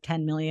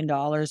 $5-10 million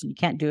and you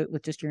can't do it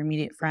with just your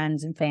immediate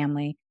friends and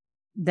family,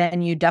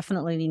 then you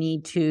definitely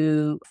need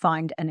to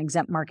find an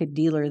exempt market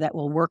dealer that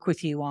will work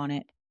with you on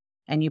it.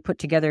 And you put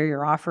together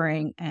your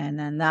offering, and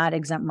then that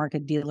exempt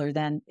market dealer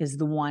then is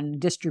the one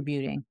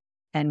distributing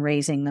and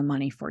raising the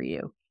money for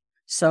you.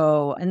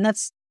 So, and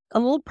that's a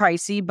little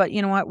pricey, but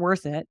you know what?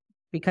 Worth it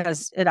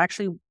because it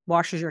actually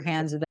washes your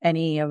hands of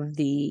any of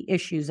the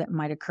issues that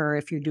might occur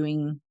if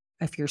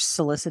you're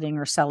soliciting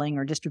or selling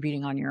or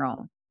distributing on your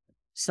own.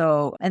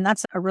 So, and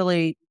that's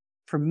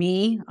for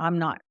me, I'm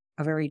not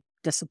a very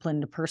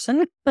disciplined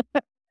person.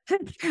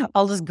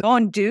 I'll just go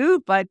and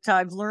do, but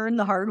I've learned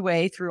the hard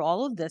way through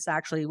all of this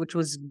actually, which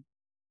was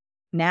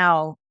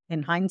now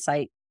in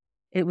hindsight,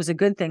 it was a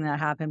good thing that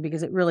happened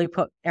because it really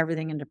put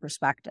everything into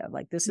perspective.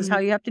 Like this is how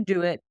you have to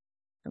do it.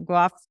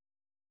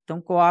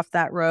 Don't go off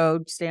that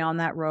road, stay on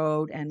that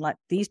road and let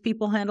these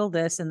people handle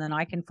this. And then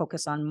I can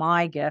focus on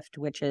my gift,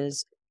 which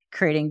is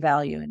creating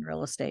value in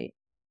real estate.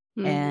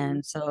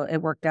 And so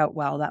it worked out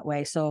well that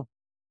way. So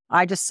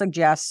I just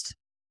suggest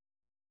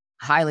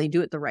highly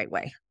do it the right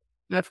way.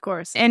 Of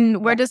course.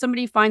 And where does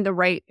somebody find the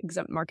right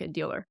exempt market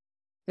dealer?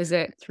 Is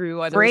it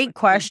through other? Great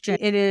question.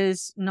 It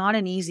is not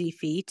an easy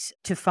feat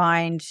to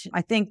find.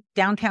 I think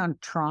downtown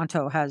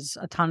Toronto has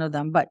a ton of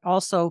them, but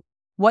also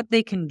what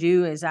they can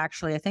do is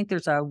actually, I think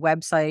there's a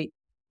website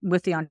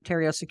with the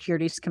Ontario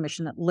Securities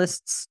Commission that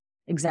lists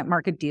exempt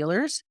market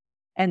dealers.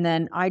 And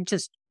then I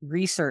just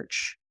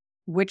research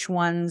which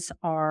ones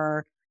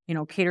are,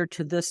 catered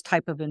to this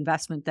type of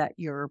investment that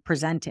you're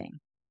presenting.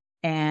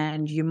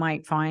 And you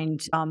might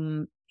find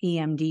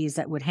EMDs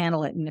that would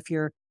handle it. And if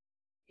you're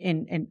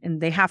and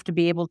they have to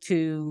be able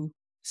to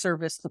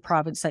service the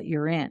province that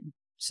you're in.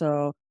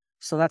 So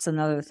that's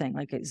another thing.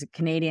 Like, is it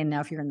Canadian? Now,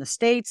 if you're in the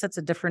States, that's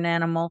a different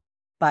animal.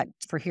 But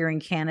for here in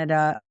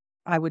Canada,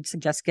 I would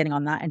suggest getting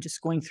on that and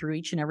just going through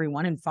each and every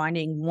one and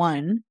finding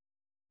one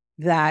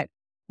that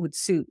would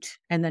suit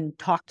and then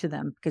talk to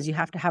them because you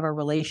have to have a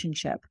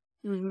relationship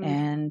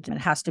and it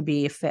has to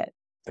be a fit.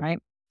 Right.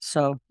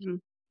 So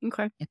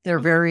okay. If they're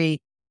very,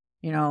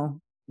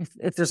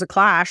 if there's a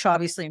clash,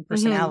 obviously, in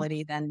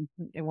personality, then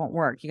it won't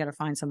work. You got to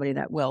find somebody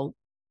that will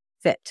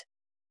fit.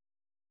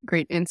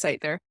 Great insight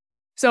there.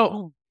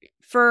 So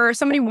for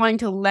somebody wanting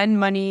to lend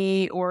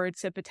money or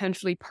to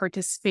potentially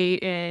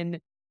participate in,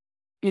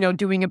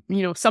 doing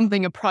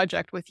a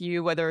project with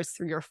you, whether it's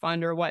through your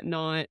fund or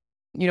whatnot,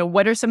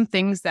 what are some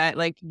things that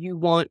like you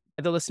want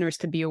the listeners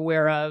to be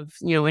aware of,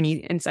 any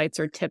insights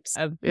or tips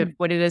of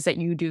what it is that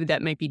you do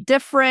that might be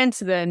different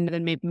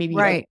than maybe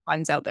Right.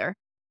 funds out there?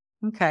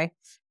 Okay.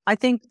 I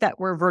think that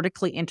we're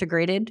vertically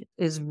integrated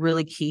is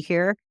really key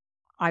here.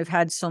 I've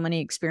had so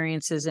many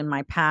experiences in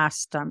my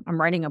past. I'm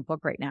writing a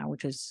book right now,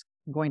 which is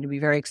going to be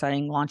very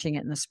exciting, launching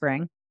it in the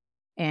spring.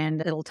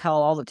 And it'll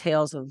tell all the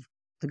tales of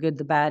the good,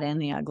 the bad,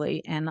 and the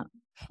ugly. And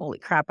holy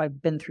crap,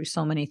 I've been through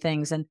so many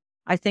things. And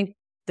I think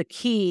the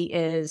key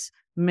is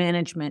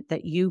management,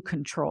 that you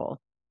control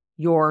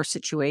your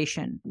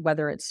situation,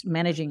 whether it's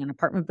managing an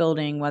apartment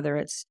building, whether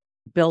it's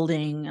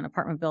building an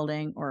apartment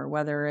building, or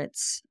whether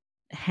it's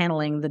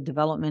handling the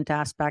development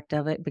aspect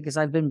of it, because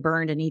I've been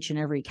burned in each and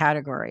every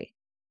category.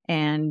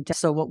 And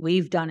so what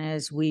we've done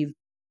is we've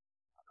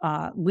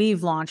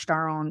launched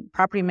our own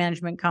property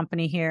management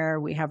company here.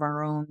 We have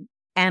our own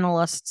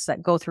analysts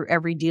that go through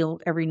every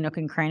deal, every nook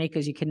and cranny,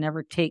 because you can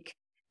never take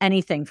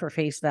anything for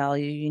face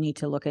value. You need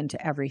to look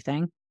into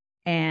everything.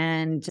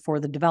 And for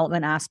the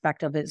development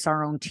aspect of it, it's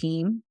our own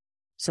team.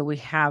 So we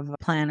have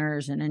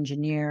planners and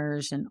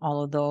engineers and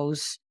all of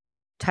those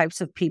types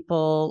of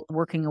people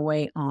working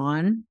away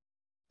on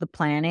the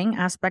planning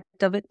aspect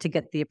of it to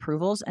get the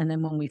approvals. And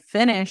then when we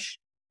finish,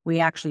 we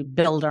actually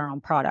build our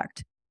own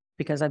product,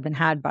 because I've been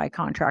had by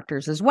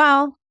contractors as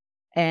well.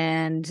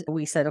 And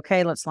we said,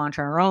 okay, let's launch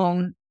our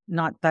own.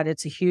 Not that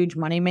it's a huge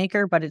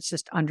moneymaker, but it's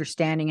just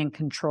understanding and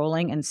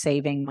controlling and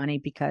saving money,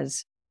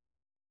 because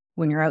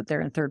when you're out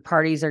there and third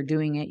parties are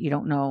doing it, you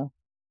don't know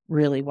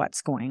really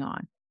what's going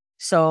on.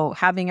 So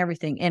having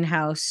everything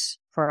in-house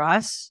for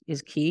us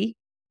is key.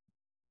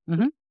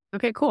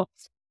 Okay, cool.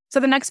 So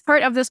the next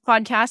part of this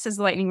podcast is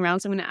the lightning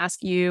round. So I'm going to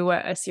ask you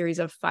a series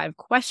of 5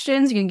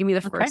 questions. You can give me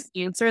the first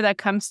answer that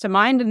comes to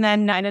mind, and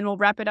then we'll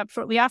wrap it up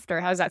shortly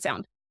after. How does that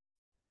sound?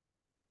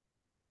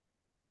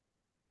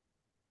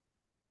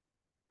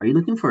 Are you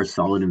looking for a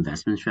solid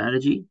investment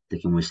strategy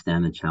that can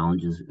withstand the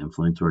challenges of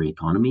inflationary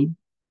economy?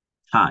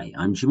 Hi,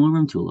 I'm Jim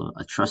Ramtula,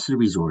 a trusted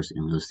resource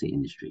in the real estate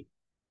industry.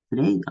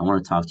 Today, I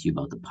want to talk to you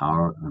about the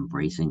power of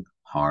embracing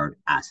hard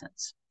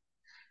assets.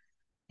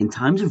 In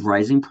times of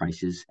rising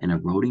prices and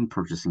eroding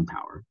purchasing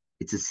power,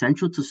 it's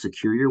essential to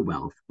secure your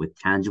wealth with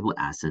tangible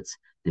assets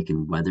that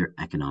can weather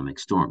economic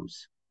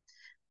storms.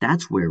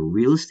 That's where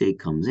real estate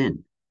comes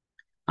in.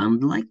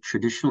 Unlike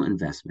traditional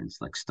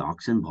investments like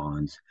stocks and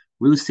bonds,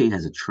 real estate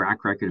has a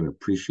track record of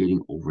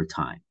appreciating over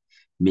time,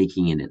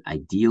 making it an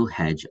ideal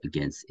hedge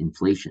against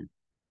inflation.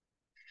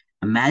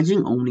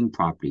 Imagine owning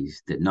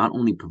properties that not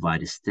only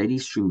provide a steady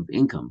stream of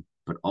income,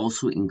 but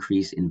also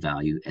increase in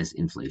value as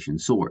inflation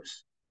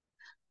soars.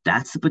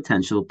 That's the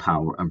potential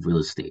power of real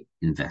estate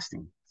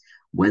investing.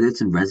 Whether it's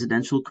in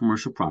residential or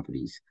commercial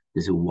properties,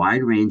 there's a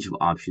wide range of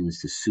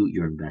options to suit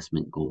your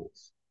investment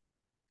goals.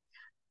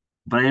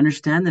 But I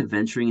understand that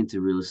venturing into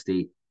real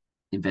estate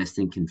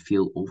investing can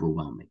feel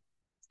overwhelming,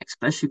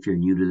 especially if you're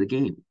new to the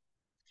game.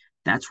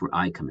 That's where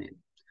I come in.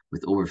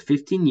 With over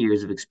 15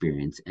 years of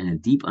experience and a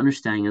deep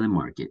understanding of the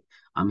market,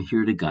 I'm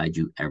here to guide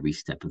you every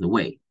step of the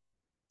way.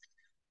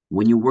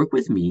 When you work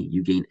with me,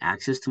 you gain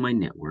access to my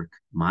network,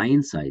 my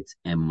insights,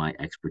 and my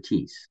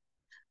expertise.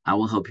 I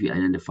will help you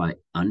identify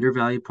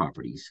undervalued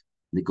properties,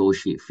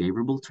 negotiate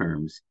favorable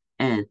terms,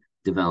 and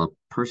develop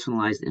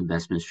personalized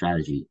investment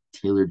strategy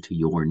tailored to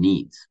your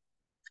needs.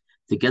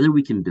 Together,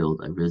 we can build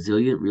a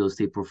resilient real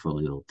estate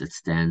portfolio that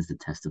stands the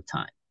test of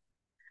time.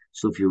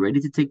 So if you're ready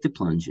to take the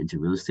plunge into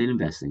real estate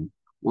investing,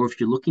 or if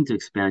you're looking to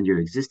expand your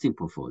existing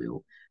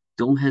portfolio,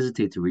 don't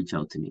hesitate to reach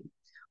out to me.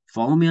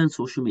 Follow me on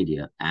social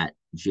media at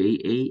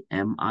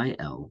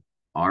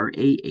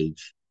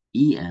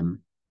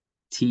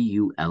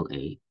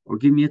JAMILRAHEMTULA, or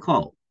give me a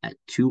call at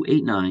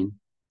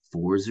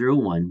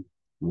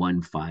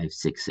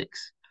 289-401-1566.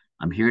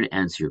 I'm here to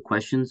answer your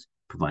questions,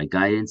 provide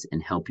guidance,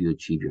 and help you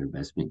achieve your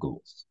investment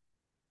goals.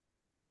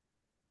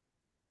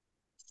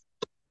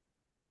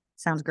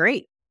 Sounds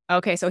great.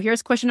 Okay, so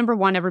here's question number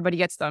 1. Everybody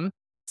gets them.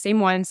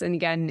 Same ones. And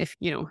again, if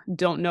you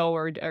don't know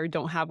or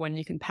don't have one,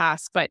 you can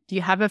pass. But do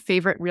you have a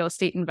favorite real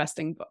estate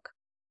investing book?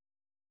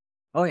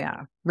 Oh,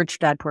 yeah. Rich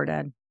Dad, Poor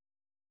Dad.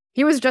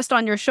 He was just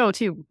on your show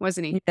too,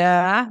 wasn't he?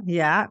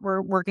 Yeah.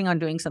 We're working on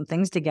doing some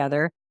things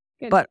together.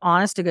 Good. But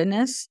honest to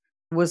goodness,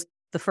 was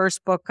the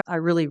first book I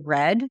really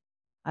read.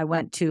 I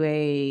went to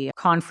a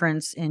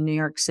conference in New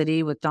York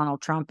City with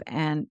Donald Trump,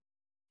 and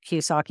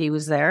Kiyosaki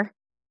was there.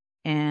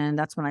 And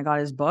that's when I got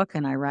his book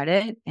and I read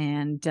it.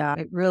 And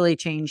it really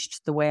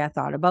changed the way I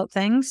thought about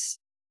things.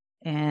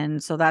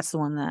 And so that's the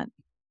one that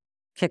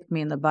kicked me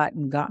in the butt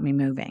and got me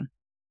moving.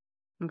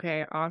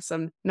 Okay,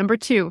 awesome. Number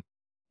 2,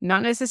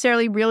 not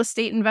necessarily real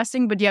estate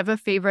investing, but do you have a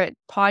favorite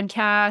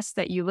podcast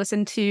that you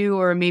listen to,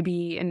 or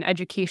maybe an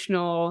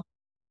educational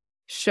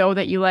show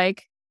that you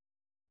like?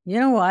 You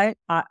know what?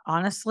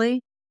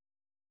 Honestly,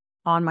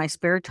 on my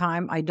spare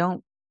time, I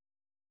go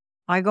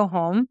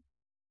home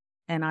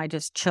and I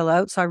just chill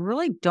out. So I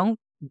really don't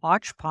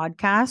watch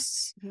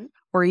podcasts Mhm.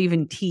 or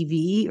even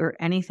TV or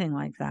anything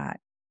like that.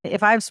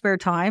 If I have spare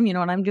time, you know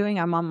what I'm doing?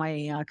 I'm on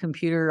my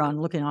computer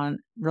looking on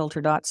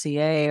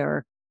realtor.ca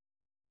or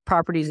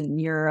properties in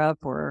Europe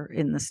or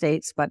in the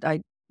States, but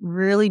I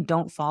really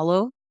don't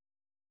follow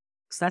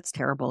because that's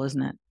terrible,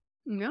 isn't it?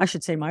 Yeah. I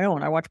should say my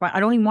own. I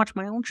don't even watch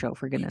my own show,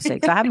 for goodness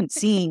sakes. I haven't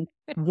seen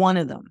one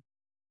of them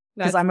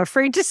because That's I'm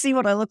afraid to see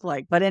what I look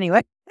like. But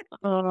anyway,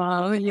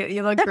 oh,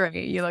 you look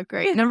great. You look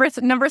great.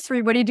 Number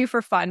three, what do you do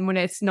for fun when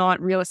it's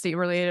not real estate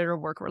related or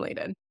work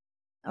related?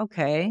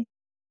 okay.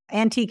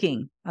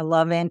 Antiquing. I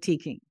love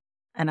antiquing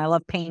and I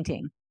love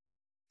painting.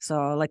 So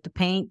I like to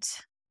paint,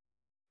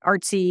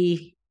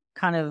 artsy,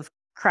 kind of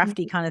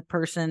crafty kind of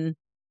person,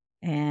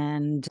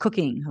 and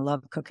cooking. I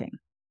love cooking.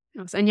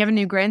 And you have a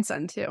new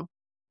grandson too.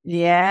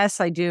 Yes,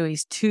 I do.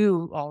 He's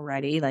 2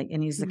 already,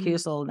 and he's the Mhm.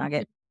 cutest little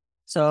nugget.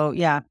 So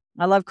yeah,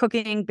 I love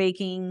cooking,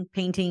 baking,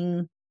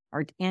 painting,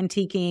 art,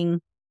 antiquing,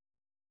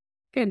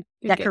 Good.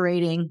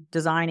 decorating,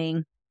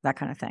 designing, that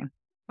kind of thing.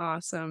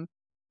 Awesome.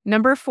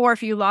 Number four,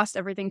 if you lost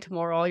everything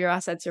tomorrow, all your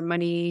assets, your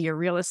money, your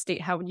real estate,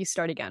 how would you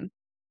start again?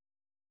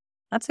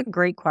 That's a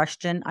great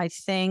question. I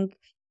think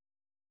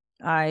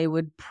I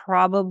would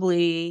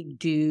probably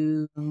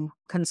do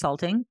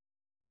consulting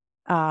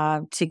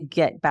to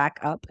get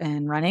back up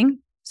and running.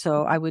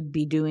 So I would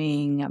be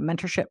doing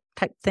mentorship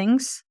type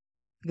things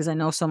because I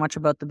know so much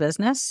about the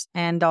business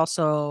and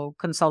also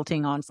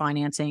consulting on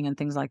financing and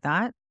things like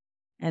that.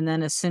 And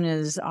then as soon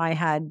as I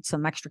had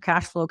some extra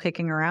cash flow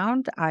kicking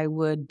around, I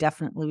would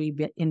definitely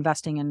be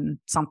investing in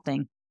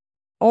something.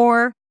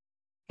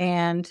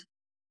 And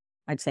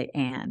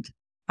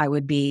I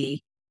would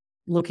be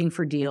looking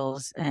for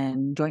deals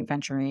and joint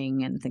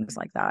venturing and things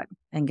like that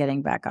and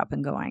getting back up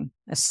and going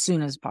as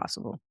soon as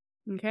possible.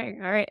 Okay.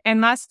 All right. And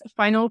last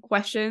final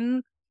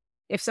question.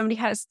 If somebody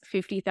has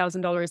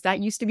 $50,000, that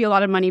used to be a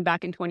lot of money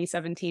back in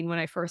 2017 when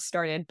I first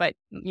started, but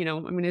I'm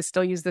going to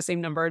still use the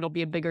same number. It'll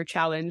be a bigger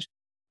challenge.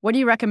 What do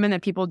you recommend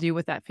that people do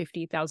with that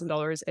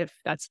 $50,000 if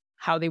that's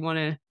how they want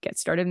to get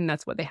started and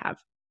that's what they have?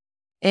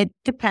 It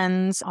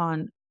depends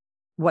on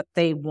what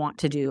they want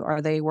to do.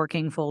 Are they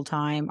working full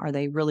time? Are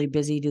they really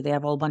busy? Do they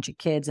have a whole bunch of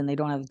kids and they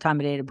don't have the time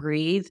of day to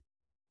breathe?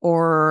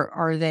 Or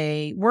are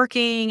they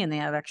working and they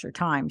have extra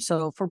time?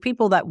 So for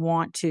people that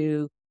want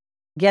to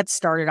get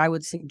started, I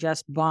would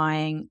suggest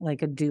buying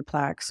like a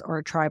duplex or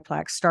a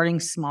triplex, starting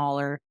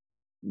smaller,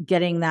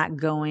 getting that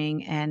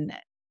going and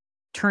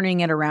turning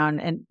it around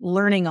and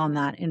learning on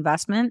that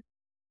investment.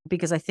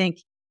 Because I think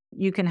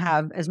you can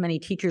have as many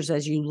teachers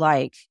as you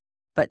like,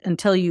 but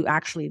until you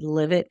actually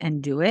live it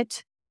and do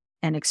it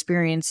and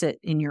experience it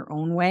in your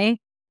own way,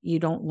 you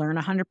don't learn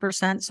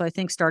 100%. So I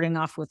think starting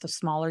off with a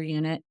smaller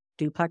unit,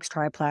 duplex,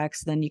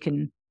 triplex, then you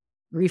can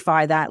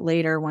refi that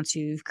later once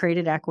you've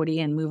created equity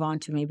and move on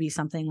to maybe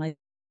something like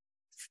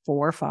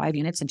 4 or 5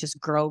 units and just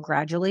grow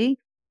gradually.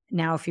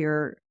 Now, if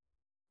you're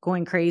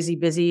going crazy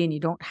busy and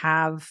you don't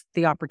have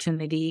the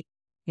opportunity,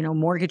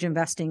 mortgage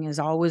investing is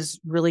always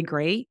really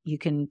great. You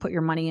can put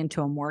your money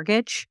into a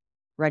mortgage,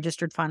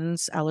 registered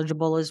funds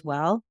eligible as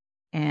well,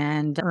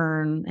 and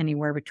earn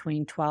anywhere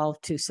between 12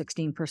 to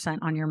 16%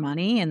 on your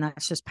money. And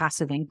that's just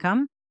passive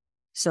income.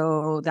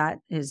 So that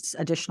is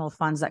additional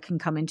funds that can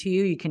come into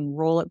you. You can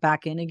roll it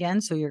back in again.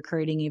 So you're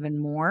creating even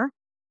more.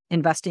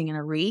 Investing in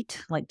a REIT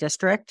like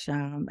District,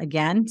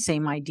 again,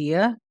 same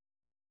idea,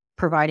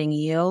 providing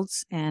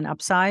yields and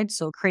upside.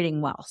 So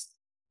creating wealth.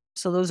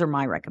 So those are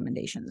my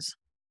recommendations.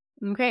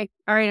 Okay.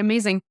 All right.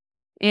 Amazing.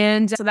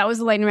 And so that was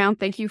the lightning round.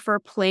 Thank you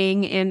for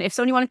playing. And if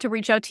somebody wanted to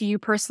reach out to you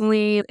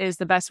personally, is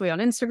the best way on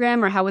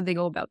Instagram or how would they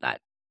go about that?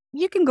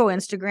 You can go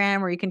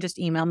Instagram or you can just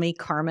email me,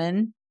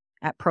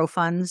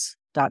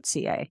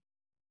 carmen@profunds.ca.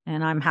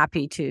 And I'm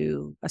happy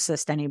to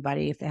assist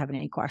anybody if they have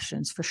any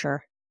questions for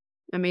sure.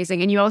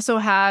 Amazing. And you also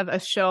have a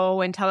show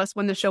and tell us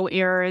when the show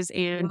airs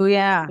and Oh,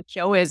 yeah. what the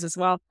show is as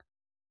well.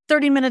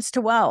 30 Minutes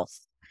to Wealth.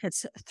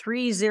 It's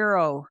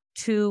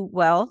 302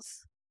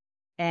 Wealth.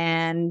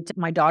 And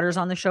my daughter's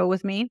on the show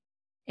with me.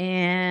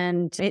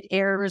 And it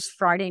airs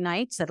Friday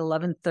nights at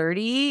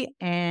 11:30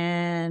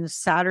 and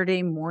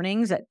Saturday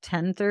mornings at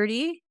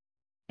 10:30.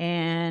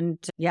 And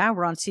yeah,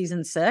 we're on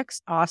season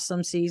 6.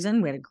 Awesome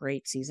season. We had a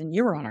great season.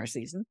 You were on our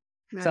season.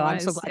 So I'm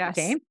so glad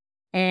you came.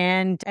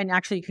 And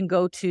actually you can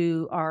go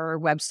to our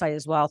website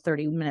as well,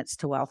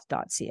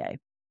 30minutes2wealth.ca.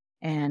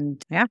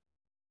 And yeah,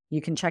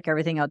 you can check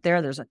everything out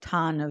there. There's a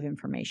ton of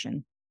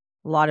information.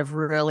 A lot of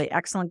really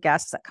excellent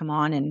guests that come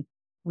on and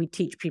we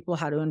teach people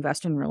how to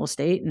invest in real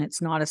estate, and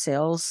it's not a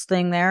sales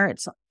thing there.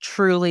 It's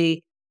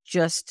truly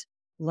just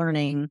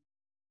learning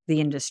the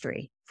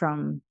industry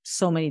from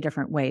so many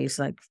different ways.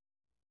 Like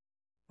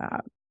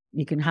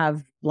you can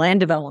have land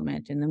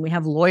development, and then we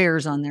have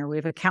lawyers on there. We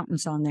have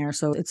accountants on there.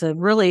 So it's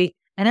and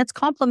it's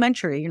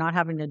complimentary. You're not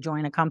having to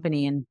join a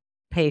company and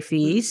pay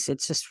fees.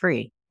 It's just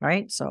free,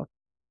 right? So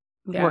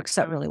it works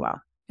out really well.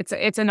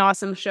 It's an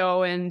awesome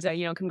show, and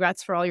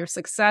congrats for all your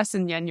success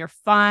and your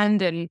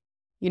fund and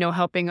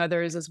helping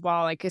others as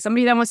well. Like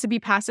somebody that wants to be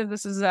passive,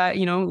 this is a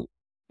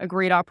a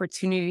great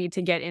opportunity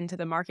to get into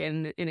the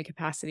market in a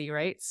capacity,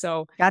 right?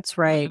 So That's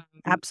right.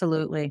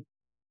 Absolutely.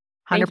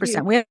 thank 100%.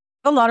 you. We have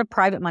a lot of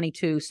private money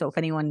too. So if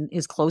anyone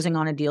is closing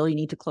on a deal, you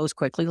need to close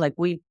quickly. Like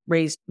we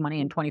raised money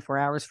in 24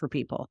 hours for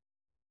people.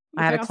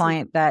 I had a Okay, awesome.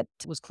 client that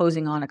was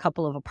closing on a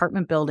couple of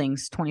apartment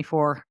buildings,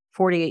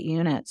 48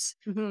 units.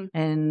 Mhm.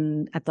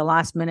 And at the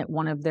last minute,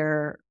 one of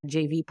their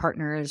JV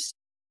partners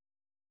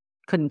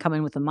couldn't come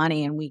in with the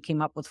money. And we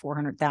came up with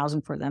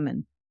 400,000 for them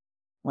in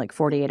like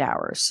 48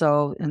 hours.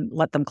 So, and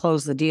let them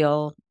close the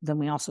deal. Then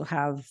we also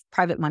have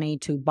private money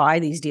to buy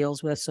these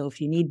deals with. So if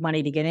you need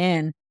money to get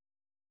in,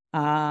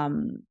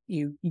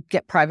 you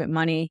get private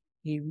money,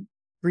 you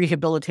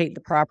rehabilitate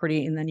the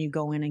property, and then you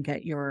go in and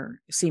get your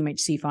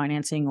CMHC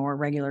financing or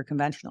regular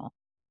conventional.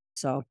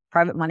 So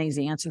private money is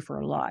the answer for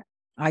a lot.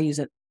 I use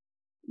it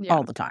Yeah.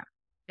 all the time.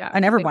 Yeah. I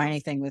never buy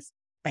anything with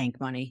bank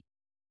money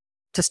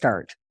to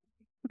start.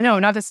 No,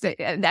 not to stay.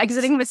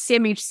 Exiting with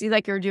CMHC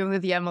like you're doing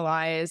with the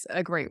MLI is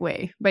a great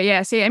way. But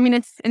yeah, see, I mean,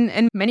 it's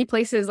in many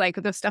places,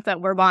 like the stuff that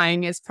we're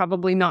buying is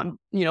probably not,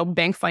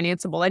 bank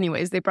financeable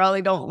anyways. They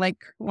probably don't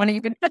want to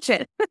even touch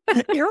it.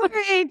 You're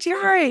right.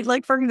 You're right.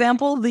 Like, for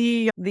example,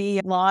 the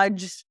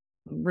lodge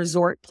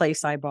resort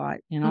place I bought,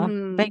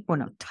 Mhm. bank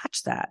wouldn't have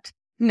touched that.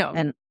 No.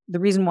 And the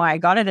reason why I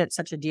got it at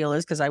such a deal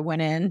is because I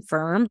went in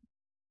firm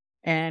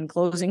and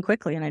closing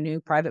quickly, and I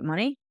knew private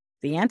money.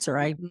 The answer,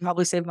 I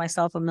probably saved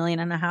myself $1.5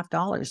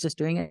 million just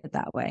doing it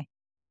that way.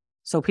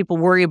 So people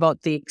worry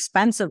about the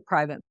expense of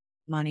private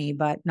money,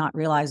 but not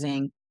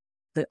realizing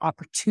the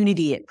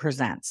opportunity it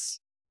presents,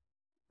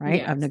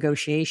 right? Of Yes.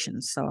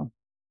 negotiations. So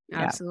yeah.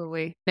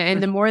 Absolutely.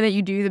 And the more that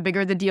you do, the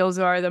bigger the deals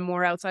are, the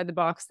more outside the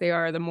box they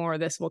are, the more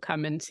this will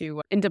come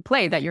into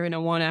play, that you're going to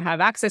want to have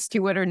access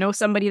to it or know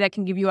somebody that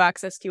can give you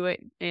access to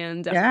it.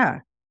 And Yeah,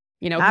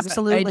 'cause I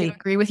absolutely. do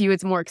agree with you.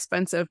 It's more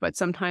expensive, but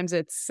sometimes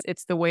it's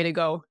the way to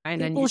go. And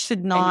then People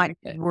should not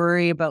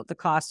worry about the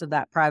cost of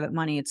that private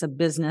money. It's a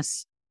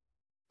business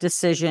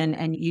decision,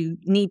 and you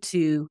need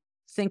to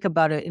think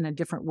about it in a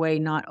different way.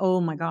 Not,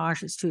 oh my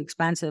gosh, it's too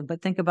expensive,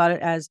 but think about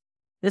it as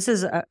this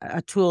is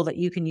a tool that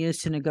you can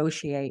use to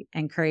negotiate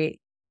and create,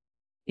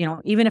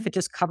 even if it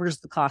just covers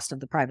the cost of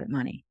the private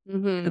money.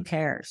 Mhm. Who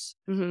cares?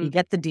 Mhm. You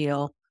get the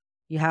deal,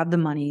 you have the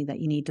money that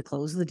you need to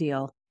close the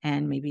deal,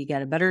 and maybe you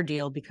get a better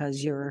deal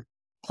because you're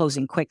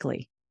closing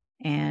quickly.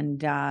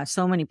 And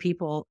so many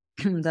people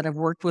that I've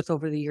worked with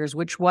over the years,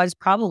 which was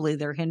probably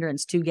their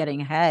hindrance to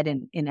getting ahead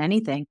in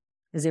anything,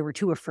 is they were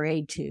too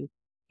afraid to,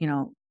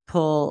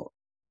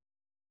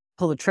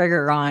 pull the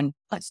trigger on,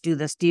 let's do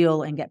this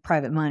deal and get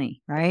private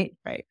money, right?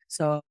 Right.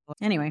 So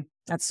anyway,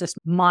 that's just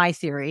my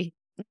theory.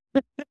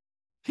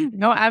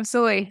 No,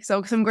 absolutely.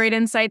 So some great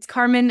insights.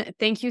 Carmen,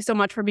 thank you so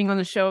much for being on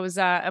the show. It was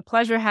a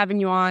pleasure having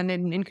you on,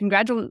 and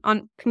congrats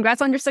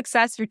on your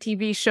success, your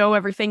TV show,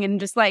 everything. And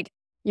just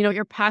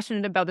you're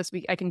passionate about this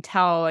week. I can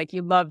tell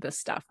you love this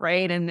stuff,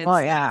 right? And it's,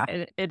 yeah,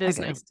 it is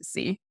nice to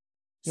see.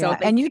 So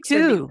and you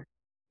too.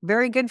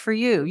 Very good for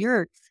you.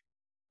 You're,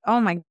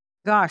 oh my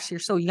gosh, you're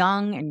so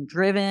young and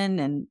driven,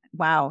 and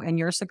wow. And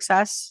your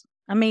success,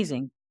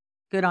 amazing.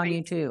 Good on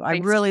you too. I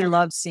really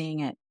love seeing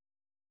it.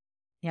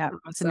 Yeah,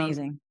 it's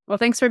amazing. Well,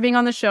 thanks for being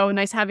on the show.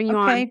 Nice having you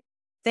on.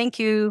 Thank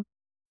you.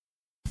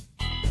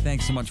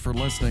 Thanks so much for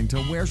listening to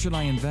Where Should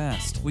I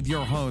Invest with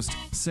your host,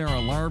 Sarah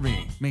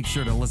Larby. Make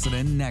sure to listen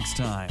in next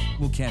time.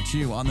 We'll catch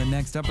you on the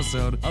next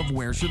episode of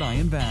Where Should I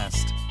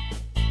Invest?